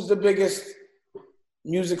 who's the biggest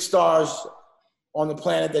music stars on the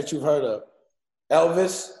planet that you've heard of?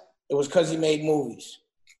 Elvis, it was because he made movies.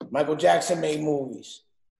 Michael Jackson made movies.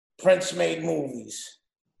 Prince made movies.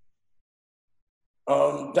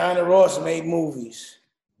 Diana Ross made movies.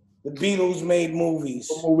 The Beatles made movies.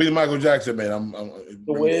 What movie Michael Jackson made? The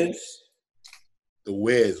Wiz. The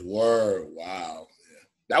Wiz, word, wow.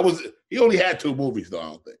 Yeah. He only had 2 movies though, I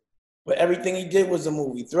don't think. But everything he did was a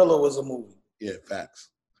movie. Thriller was a movie. Yeah, facts.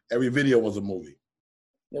 Every video was a movie.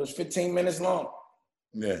 It was 15 minutes long.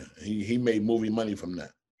 Yeah, he made movie money from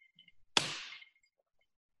that.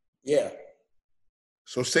 Yeah.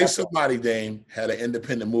 So say somebody, Dame, had an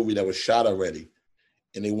independent movie that was shot already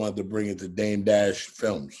and they wanted to bring it to Dame Dash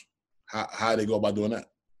Films. How they go about doing that?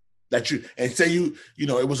 Say you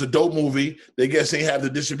know, it was a dope movie, they guess they have the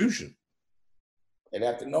distribution. They'd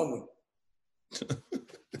have to know me.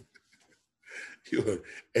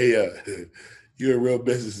 You're a real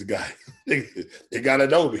business guy. They gotta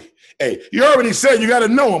know me. Hey, you already said you gotta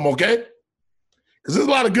know him, okay? Because there's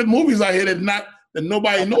a lot of good movies out here that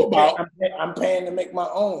nobody know about. I'm paying to make my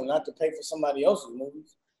own, not to pay for somebody else's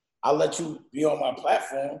movies. I'll let you be on my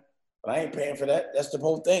platform, but I ain't paying for that. That's the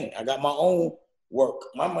whole thing. I got my own work.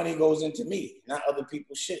 My money goes into me, not other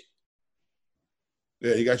people's shit.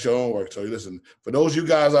 Yeah, you got your own work. So listen, for those you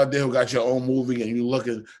guys out there who got your own movie and you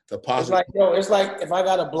looking to possibly... It's like if I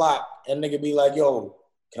got a block and nigga be like, yo,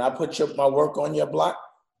 can I put my work on your block?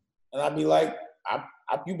 And I'd be like,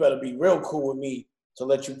 you better be real cool with me to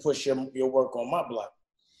let you push your work on my block.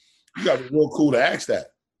 You got to be real cool to ask that.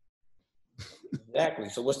 Exactly.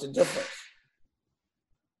 So what's the difference?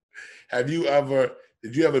 Did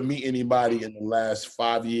you ever meet anybody in the last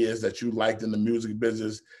 5 years that you liked in the music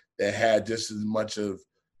business that had just as much of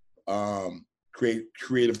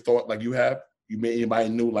creative thought like you have? You met anybody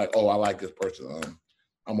new like, oh, I like this person.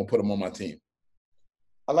 I'm gonna put him on my team.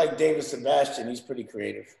 I like David Sebastian. He's pretty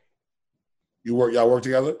creative. Y'all work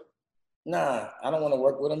together? Nah, I don't want to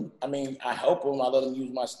work with him. I mean, I help him. I let him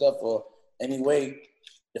use my stuff or any way.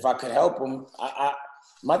 If I could help him,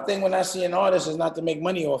 my thing when I see an artist is not to make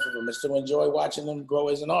money off of him. It's to enjoy watching them grow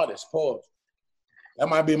as an artist. Pause. That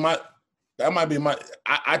might be my.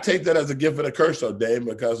 I take that as a gift and a curse, though, Dave,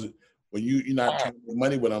 because when you're not trying to make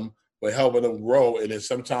money with them, but helping them grow, and then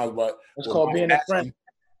sometimes, it's called being a friend.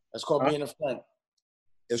 That's called being a friend.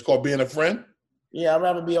 It's called being a friend? Yeah, I'd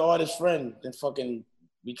rather be an artist friend than fucking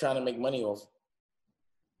be trying to make money off.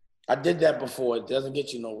 I did that before. It doesn't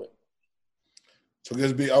get you nowhere. So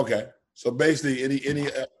just be okay. So basically, any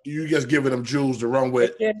you just giving them jewels to run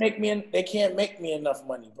with. They can't make me enough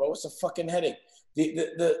money, bro. It's a fucking headache.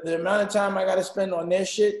 The amount of time I gotta spend on their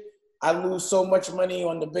shit, I lose so much money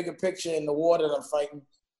on the bigger picture and the war that I'm fighting.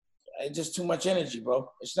 It's just too much energy, bro.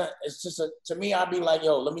 It's not. It's just to me. I'd be like,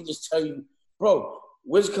 yo, let me just tell you, bro.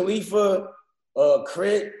 Wiz Khalifa,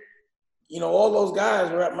 Crit, all those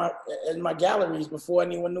guys were in my galleries before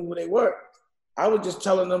anyone knew who they were. I was just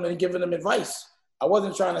telling them and giving them advice. I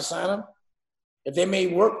wasn't trying to sign them. If they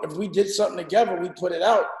made work, if we did something together, we put it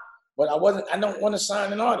out. But I don't want to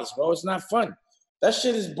sign an artist, bro. It's not fun. That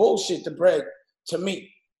shit is bullshit to bread to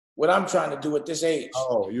me, what I'm trying to do at this age.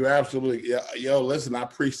 Oh, you absolutely. Yeah, yo, listen, I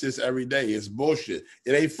preach this every day. It's bullshit.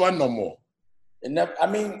 It ain't fun no more. And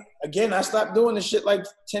again, I stopped doing this shit like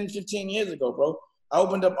 10, 15 years ago, bro. I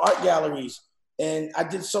opened up art galleries and I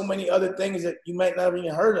did so many other things that you might not have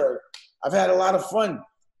even heard of. I've had a lot of fun.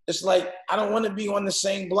 It's like, I don't want to be on the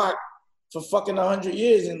same block for fucking 100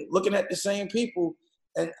 years and looking at the same people.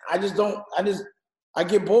 And I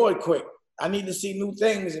get bored quick. I need to see new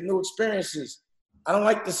things and new experiences. I don't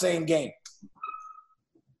like the same game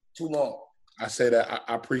too long. I say that,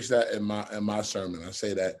 I preach that in my sermon. I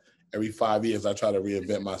say that every 5 years I try to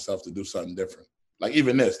reinvent myself to do something different. Like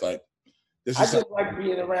even this, like this is. I just like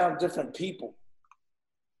being around different people.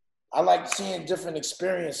 I like seeing different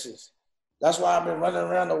experiences. That's why I've been running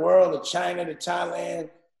around the world, to China, to Thailand,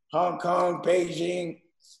 Hong Kong, Beijing,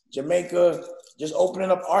 Jamaica, just opening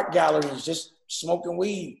up art galleries, just smoking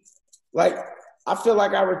weed. Like, I feel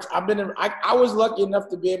like I was lucky enough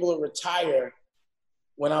to be able to retire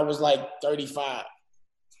when I was like 35.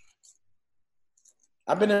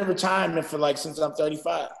 I've been in retirement since I'm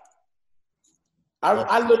 35.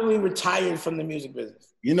 I literally retired from the music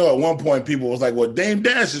business. At one point people was like, well, Dame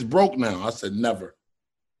Dash is broke now. I said, never.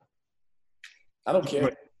 I don't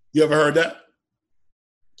care. You ever heard that?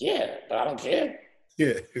 Yeah, but I don't care.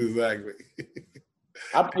 Yeah, exactly.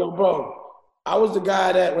 Bro, I was the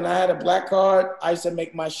guy that when I had a black card, I used to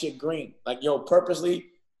make my shit green. Like, purposely,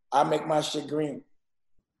 I make my shit green.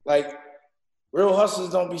 Like, real hustlers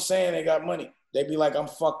don't be saying they got money. They be like, I'm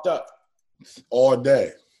fucked up. All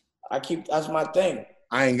day. That's my thing.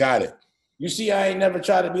 I ain't got it. You see, I ain't never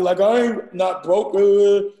tried to be like, I ain't not broke.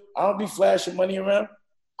 I don't be flashing money around.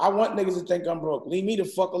 I want niggas to think I'm broke. Leave me the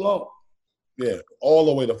fuck alone. Yeah, all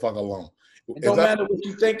the way the fuck alone. It don't matter what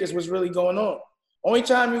you think is what's really going on. Only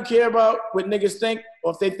time you care about what niggas think,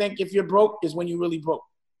 or if they think if you're broke, is when you really broke.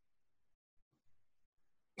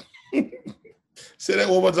 Say that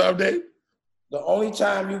one more time, Dave. The only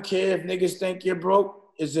time you care if niggas think you're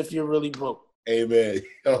broke is if you're really broke. Amen.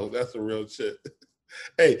 Yo, that's a real shit.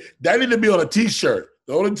 Hey, that need to be on a t-shirt.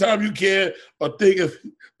 The only time you care or think if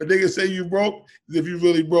a nigga say you broke is if you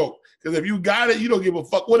really broke. Because if you got it, you don't give a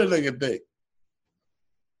fuck what a nigga think.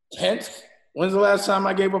 Hence, when's the last time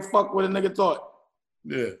I gave a fuck what a nigga thought?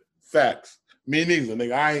 Yeah, facts. Me neither,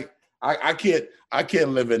 nigga. I can't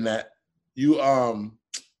live in that.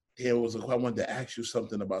 I wanted to ask you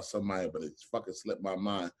something about somebody, but it fucking slipped my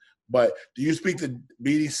mind. But do you speak to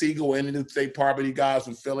BD Siegel or any of the state property guys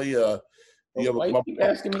from Philly? Why you keep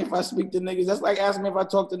asking me if I speak to niggas? That's like asking me if I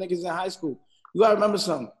talk to niggas in high school. You gotta remember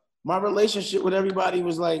something. My relationship with everybody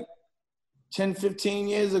was like 10, 15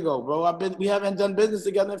 years ago, bro. We haven't done business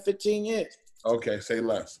together in 15 years. Okay, say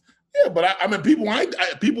less. Yeah, but I mean, people I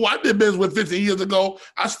did business with 15 years ago,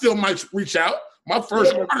 I still might reach out. My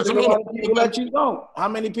first artist. A lot of people that you don't. How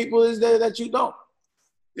many people is there that you don't?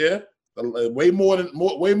 Yeah, way more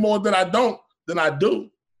than I don't than I do.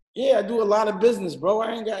 Yeah, I do a lot of business, bro.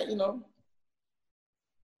 I ain't got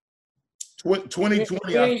 2020. If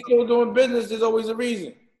you ain't still doing business, there's always a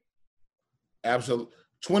reason. Absolutely.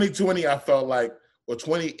 2020, I felt like, or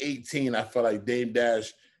 2018, I felt like Dame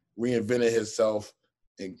Dash reinvented himself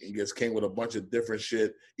and just came with a bunch of different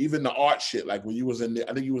shit. Even the art shit, like when you was in there,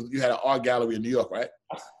 I think you had an art gallery in New York, right?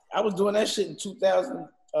 I was doing that shit in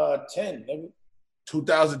 2010, nigga.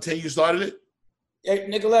 2010, you started it? Hey,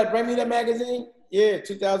 Nicolette, bring me that magazine. Yeah,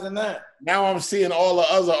 2009. Now I'm seeing all the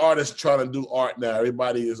other artists trying to do art now.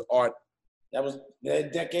 Everybody is art. That was a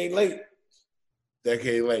decade late.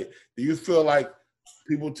 Decade late. Do you feel like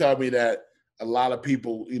people tell me that a lot of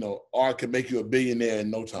people, art can make you a billionaire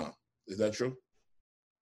in no time? Is that true?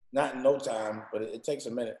 Not in no time, but it takes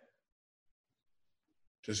a minute.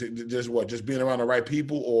 Just what? Just being around the right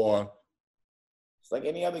people, or? It's like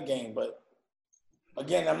any other game, but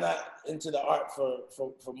again, I'm not into the art for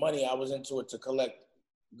money. I was into it to collect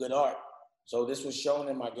good art. So this was shown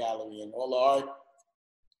in my gallery, and all the art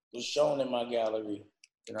was shown in my gallery.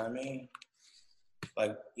 You know what I mean?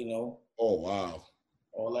 Like, Oh, wow.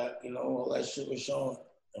 All that shit was shown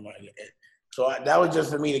in my gallery. So that was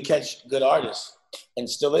just for me to catch good artists. And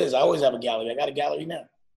still is. I always have a gallery. I got a gallery now.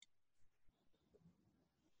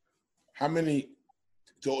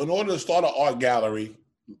 So in order to start an art gallery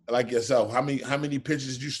like yourself, how many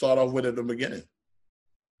pictures did you start off with at the beginning?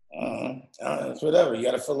 It's whatever. You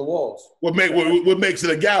got to fill the walls. What makes it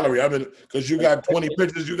a gallery? I mean, because you got 20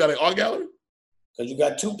 pictures, you got an art gallery? Because you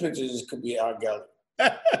got 2 pictures, it could be an art gallery.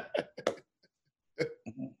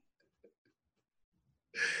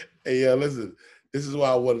 Hey, yeah, listen. This is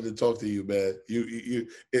why I wanted to talk to you, man.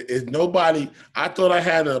 It's nobody. I thought I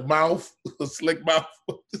had a mouth, a slick mouth.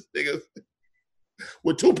 This nigga,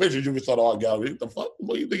 with 2 pictures, you can start an art gallery. What the fuck?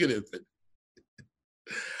 What do you think it is?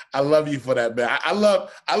 I love you for that, man. I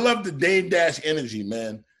love the Dame Dash energy,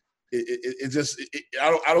 man.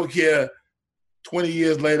 I don't care. 20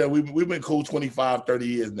 years later, we've been cool 25, 30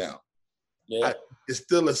 years now. Yeah. It's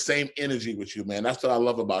still the same energy with you, man. That's what I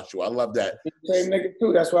love about you. I love that. Same nigga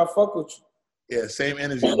too. That's why I fuck with you. Yeah, same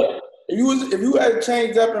energy. If you had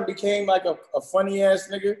changed up and became like a funny ass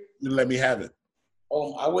nigga, you let me have it.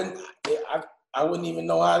 I wouldn't even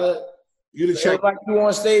know how to. You'd have checked. Like you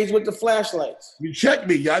on stage with the flashlights. You checked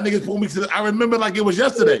me. Y'all niggas pulled me to I remember like it was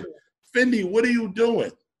yesterday. Fendi, what are you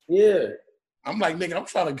doing? Yeah. I'm like, nigga, I'm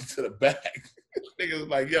trying to get to the back. Nigga was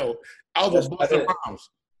like, yo, I was busting rhymes.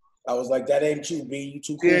 I was like, that ain't you, B. You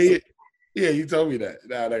too cool. Yeah, you told me that.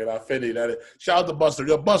 Nah, Fendi. Shout out to Buster.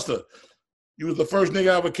 Yo, Buster, you was the first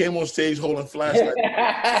nigga I ever came on stage holding flashlight.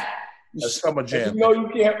 A summer jam. You know you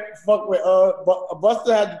can't fuck with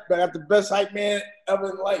Buster had the best hype man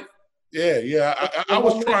ever in life. Yeah. I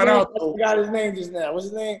was trying out. I forgot his name just now. What's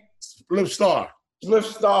his name? Spliff Star. Spliff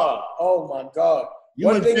Star. Oh my God.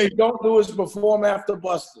 One thing you don't do is perform after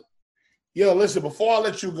Buster. Yo, listen, before I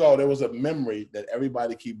let you go, there was a memory that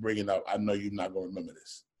everybody keep bringing up. I know you're not going to remember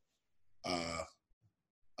this.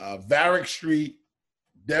 Varick Street,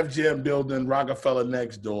 Def Jam building, Rockefeller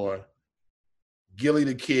next door, Gilly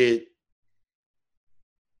the Kid.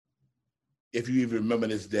 If you even remember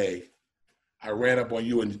this day, I ran up on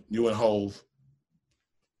you and Hove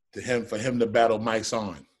for him to battle Mike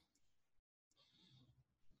Son.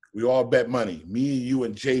 We all bet money. Me and you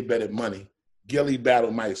and Jay betted money. Gilly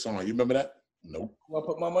battled Mike Son. You remember that? Nope. I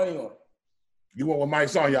put my money on. You went with Mike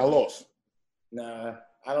Son, y'all lost. Nah,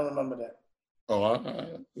 I don't remember that. Oh,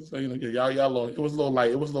 so, y'all lost. It was a little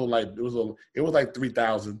light. It was like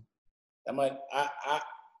 3,000.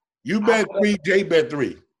 You bet 3, Jay bet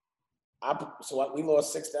 3. So we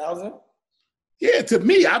lost 6,000? Yeah, to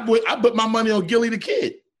me, I put my money on Gilly the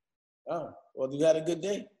Kid. Oh, well, you had a good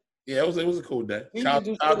day. Yeah, it was a cool day. We wasn't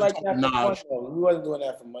doing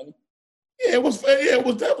that for money. Yeah, it was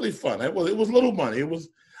definitely fun. It was little money.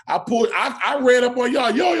 I ran up on y'all.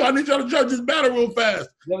 Yo, I need y'all to judge this battle real fast.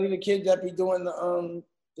 Gilly the Kid that be doing the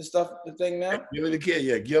thing now? Gilly the Kid,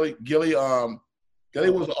 yeah. Gilly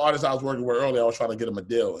was the artist I was working with earlier. I was trying to get him a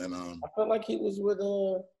deal. And I felt like he was with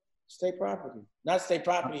State Property. Not State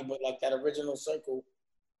Property, but like that original circle.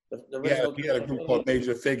 The original he had a group called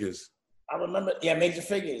Major Figures. I remember, Major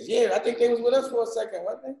Figures. Yeah, I think they was with us for a second,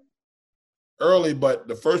 wasn't they? Early, but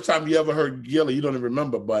the first time you ever heard Gilly, you don't even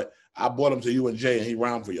remember, but I brought him to you and Jay, and he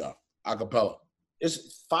round for y'all, a cappella.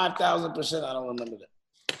 It's 5,000%. I don't remember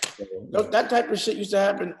that. That type of shit used to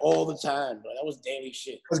happen all the time, bro. That was daily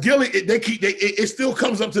shit. Because Gilly, it still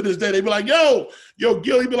comes up to this day. They be like, yo,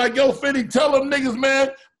 Gilly be like, yo, Fendi, tell them niggas,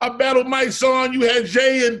 man, I battled Mike Son. You had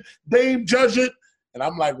Jay and Dame judge it. And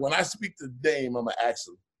I'm like, when I speak to Dame, I'm going to ask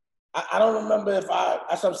him. I don't remember that's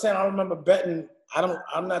what I'm saying. I don't remember betting.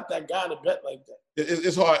 I'm not that guy to bet like that.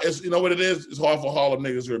 It's hard. You know what it is? It's hard for Harlem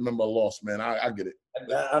niggas to remember a loss, man. I get it.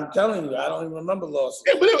 I'm telling you, I don't even remember losses.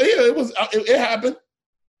 Yeah, but it happened.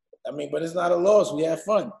 I mean, but it's not a loss. We had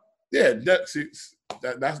fun. Yeah, that's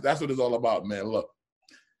what it's all about, man. Look,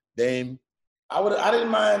 Dame. I didn't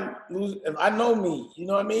mind losing. If I know me, you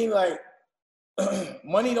know what I mean? Like,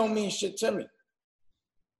 money don't mean shit to me.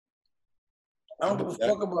 I don't give a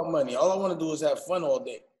fuck about money. All I want to do is have fun all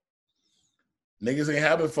day. Niggas ain't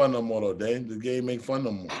having fun no more, though, Dame. The game ain't fun no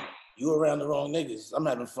more. You around the wrong niggas. I'm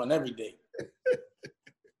having fun every day.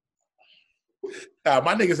 Nah,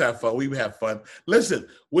 my niggas have fun. We have fun. Listen,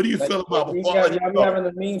 what do you feel about before? Y'all be having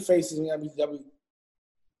the mean faces.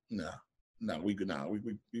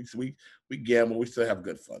 We gamble. We still have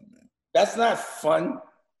good fun, man. That's not fun.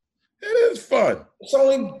 It is fun. It's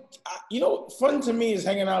only, fun to me is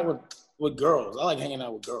hanging out with girls. I like hanging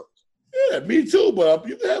out with girls. Yeah, me too, but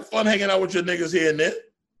you can have fun hanging out with your niggas here and there.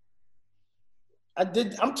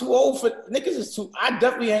 I'm too old for niggas. I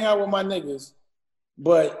definitely hang out with my niggas,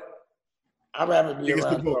 but I'd rather be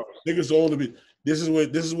around girls. Niggas old to be. This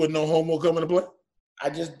is what no homo come into play. I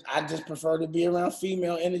just prefer to be around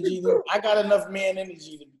female energy. I got enough man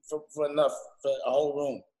energy for a whole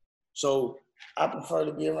room, so I prefer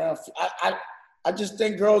to be around. I just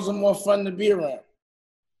think girls are more fun to be around.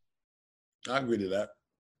 I agree to that.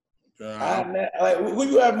 Like, who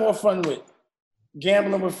you have more fun with?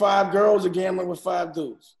 Gambling with 5 girls or gambling with 5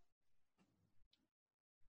 dudes?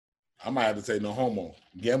 I might have to say no homo.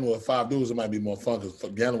 Gambling with 5 dudes, it might be more fun because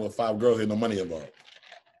gambling with 5 girls ain't no money involved.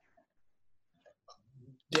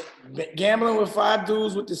 Gambling with 5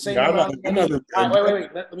 dudes with the same amount of money. Wait.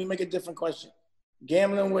 Let me make a different question.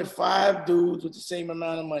 Gambling with 5 dudes with the same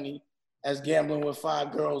amount of money as gambling with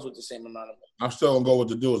 5 girls with the same amount of money. I'm still gonna go with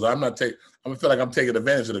the dudes. I'm gonna feel like I'm taking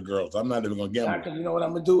advantage of the girls. I'm not even gonna gamble. Because you know what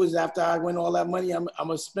I'm gonna do is after I win all that money, I'm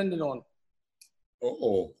gonna spend it on them.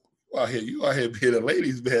 Oh, you out here being a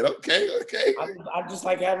ladies' man. Okay. I just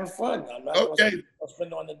like having fun. I'm not gonna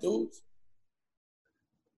spend on the dudes.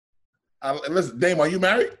 Listen, Dame, are you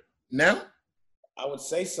married now? I would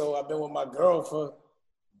say so. I've been with my girl for,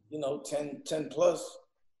 10 plus.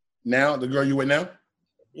 Now, the girl you with now?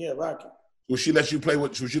 Yeah, Rocky. Would she let you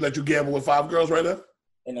gamble with 5 girls right now?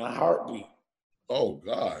 In a heartbeat. Oh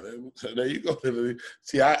God! There you go.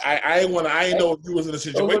 See, I ain't know if you was in a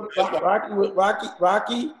situation.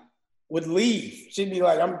 Rocky would leave. She'd be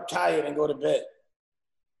like, "I'm tired," and go to bed.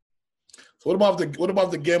 So what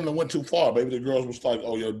about the gambling went too far? Maybe the girls was like,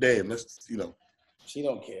 "Oh, yo, damn, let's." She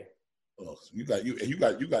don't care. Oh, so you got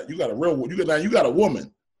a real you got a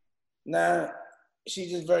woman. Nah,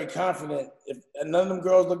 she's just very confident. If none of them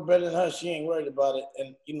girls look better than her, she ain't worried about it.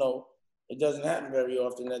 And it doesn't happen very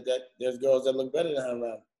often that there's girls that look better than her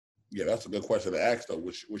around. Yeah, that's a good question to ask though.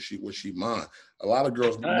 Was she mind? A lot of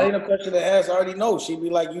girls. Ain't a question to ask. I already know. She'd be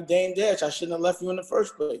like, "You Dame Dash. I shouldn't have left you in the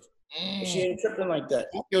first place." But she ain't tripping like that.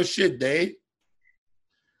 Fuck your shit, Dave.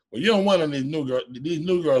 Well, you don't want any new girls. These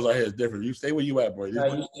new girls out here is different. You stay where you at, bro.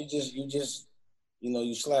 Nah, you just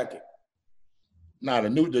you slack it. Nah, the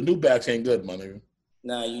new batch ain't good, my nigga.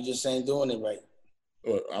 Nah, you just ain't doing it right.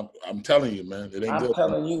 I'm telling you, man. It ain't good. I'm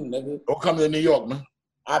telling you, nigga. Don't come to New York, man.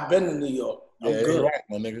 I've been to New York. I'm good. Right,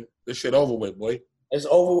 my nigga. This shit over with, boy. It's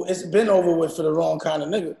over. It's been over with for the wrong kind of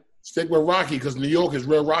nigga. Stick with Rocky because New York is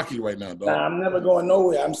real rocky right now, dog. Nah, I'm never going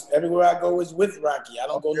nowhere. Everywhere I go is with Rocky. I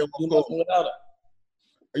don't go do nothing without her.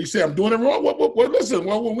 You say I'm doing it wrong? Well, listen.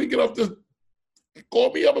 Well, when we get off this,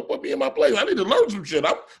 call me up and put me in my place. I need to learn some shit.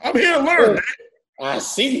 I'm here to learn, man. I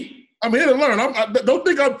see. I'm here to learn. Don't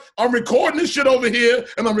think I'm recording this shit over here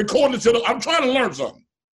and I'm recording this shit. I'm trying to learn something.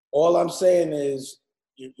 All I'm saying is,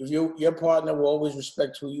 if your partner will always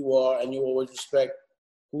respect who you are, and you always respect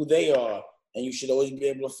who they are, and you should always be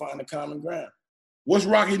able to find a common ground. What's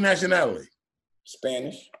Rocky's nationality?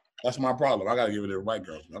 Spanish. That's my problem. I gotta give it to the white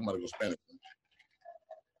girls. I'm gonna go Spanish.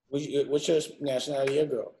 What's your nationality, your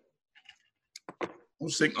girl?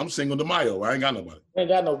 I'm single de Mayo. I ain't got nobody. You ain't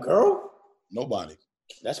got no girl? Nobody.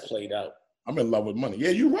 That's played out. I'm in love with money. Yeah,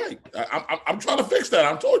 you're right. I'm trying to fix that.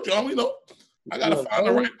 I told you, I gotta find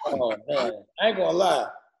the right one. Oh, man. I ain't gonna lie.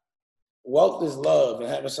 Wealth is love, and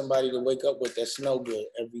having somebody to wake up with that smell good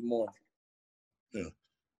every morning. Yeah.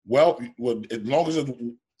 Well, as long as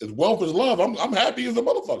wealth is love, I'm happy as a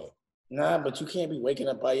motherfucker. Nah, but you can't be waking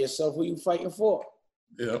up by yourself. Who you fighting for?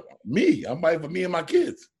 Yeah, me. I'm fighting for me and my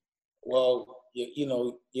kids. Well,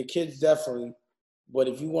 your kids definitely. But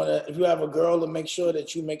if you have a girl to make sure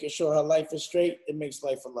that you making sure her life is straight, it makes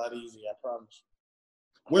life a lot easier. I promise.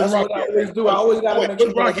 Where's Rocky? What I always do. I always gotta make.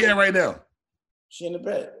 Where's Rocky at right now? She in the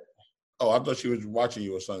bed. Oh, I thought she was watching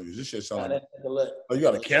you or something. This shit sound like. Oh, you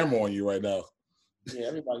got a camera on you right now. Yeah,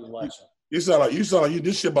 everybody's watching. You sound like you.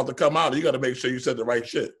 This shit about to come out. You got to make sure you said the right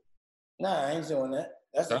shit. Nah, I ain't doing that.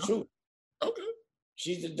 That's the truth. Okay.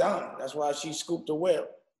 She's the Don. That's why she scooped the whale.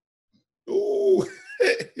 Ooh.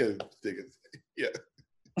 Yeah.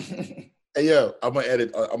 Hey, yo, I'm gonna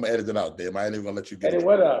edit it out, damn. I ain't even gonna let you get Edit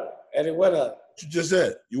what up? Edit what up? What you just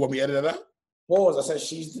said. You want me to edit it out? Pause. I said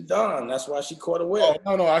she's the Don. That's why she caught a whale.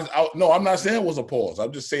 Oh, no, I'm not saying it was a pause.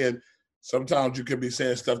 I'm just saying sometimes you could be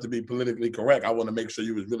saying stuff to be politically correct. I want to make sure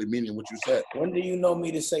you was really meaning what you said. When do you know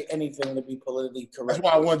me to say anything to be politically correct? That's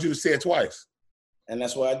why I wanted you to say it twice. And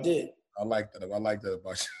that's what I did. I like that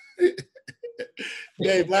about you.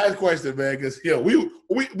 Dave, last question, man, because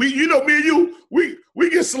we you know me and you, we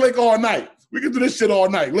get slick all night. We can do this shit all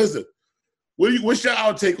night. Listen, what's your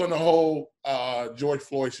outtake on the whole George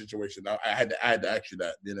Floyd situation? I had to ask you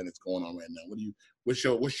that, then it's going on right now. What's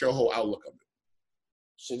your whole outlook of it?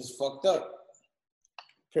 Shit is fucked up.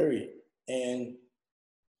 Period. And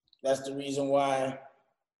that's the reason why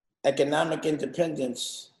economic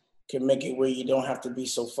independence can make it where you don't have to be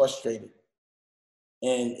so frustrated.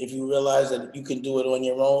 And if you realize that you can do it on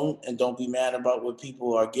your own and don't be mad about what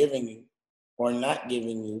people are giving you or not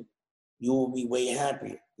giving you, you will be way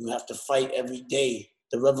happier. You have to fight every day.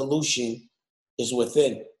 The revolution is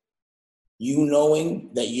within. You knowing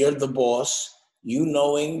that you're the boss, you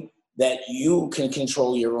knowing that you can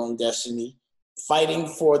control your own destiny, fighting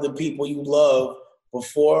for the people you love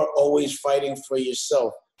before always fighting for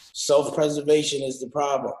yourself. Self-preservation is the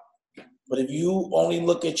problem. But if you only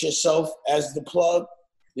look at yourself as the plug,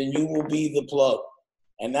 then you will be the plug.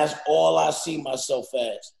 And that's all I see myself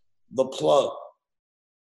as, the plug.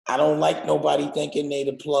 I don't like nobody thinking they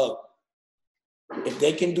the plug. If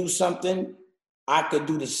they can do something, I could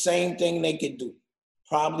do the same thing they could do,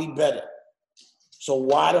 probably better. So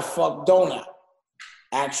why the fuck don't I?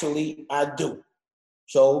 Actually, I do.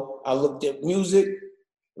 So I looked at music,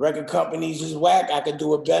 record companies is whack, I could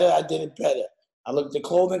do it better, I did it better. I looked at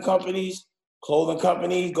clothing companies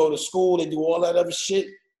go to school, they do all that other shit,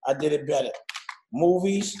 I did it better.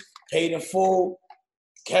 Movies, Paid in Full,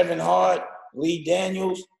 Kevin Hart, Lee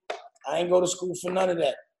Daniels, I ain't go to school for none of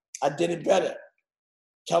that. I did it better.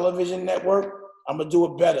 Television network, I'm gonna do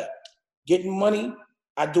it better. Getting money,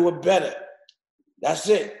 I do it better. That's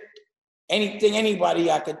it. Anything anybody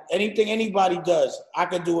does, I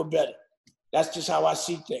could do it better. That's just how I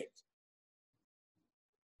see things.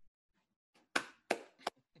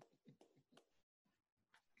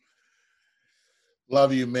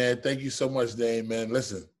 Love you, man. Thank you so much, Dame, man.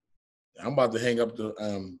 Listen, I'm about to hang up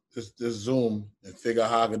the this Zoom and figure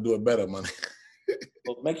out how I can do it better, man.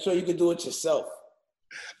 Well, make sure you can do it yourself.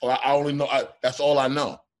 Well, I only know that's all I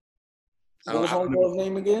know. What was homegirl's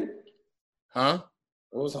name again? Huh?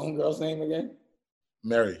 What was homegirl's name again?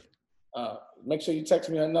 Mary. Make sure you text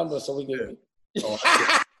me her number so we can. Yeah.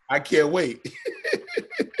 Oh, I can't wait.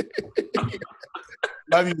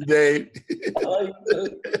 Love you, Dave.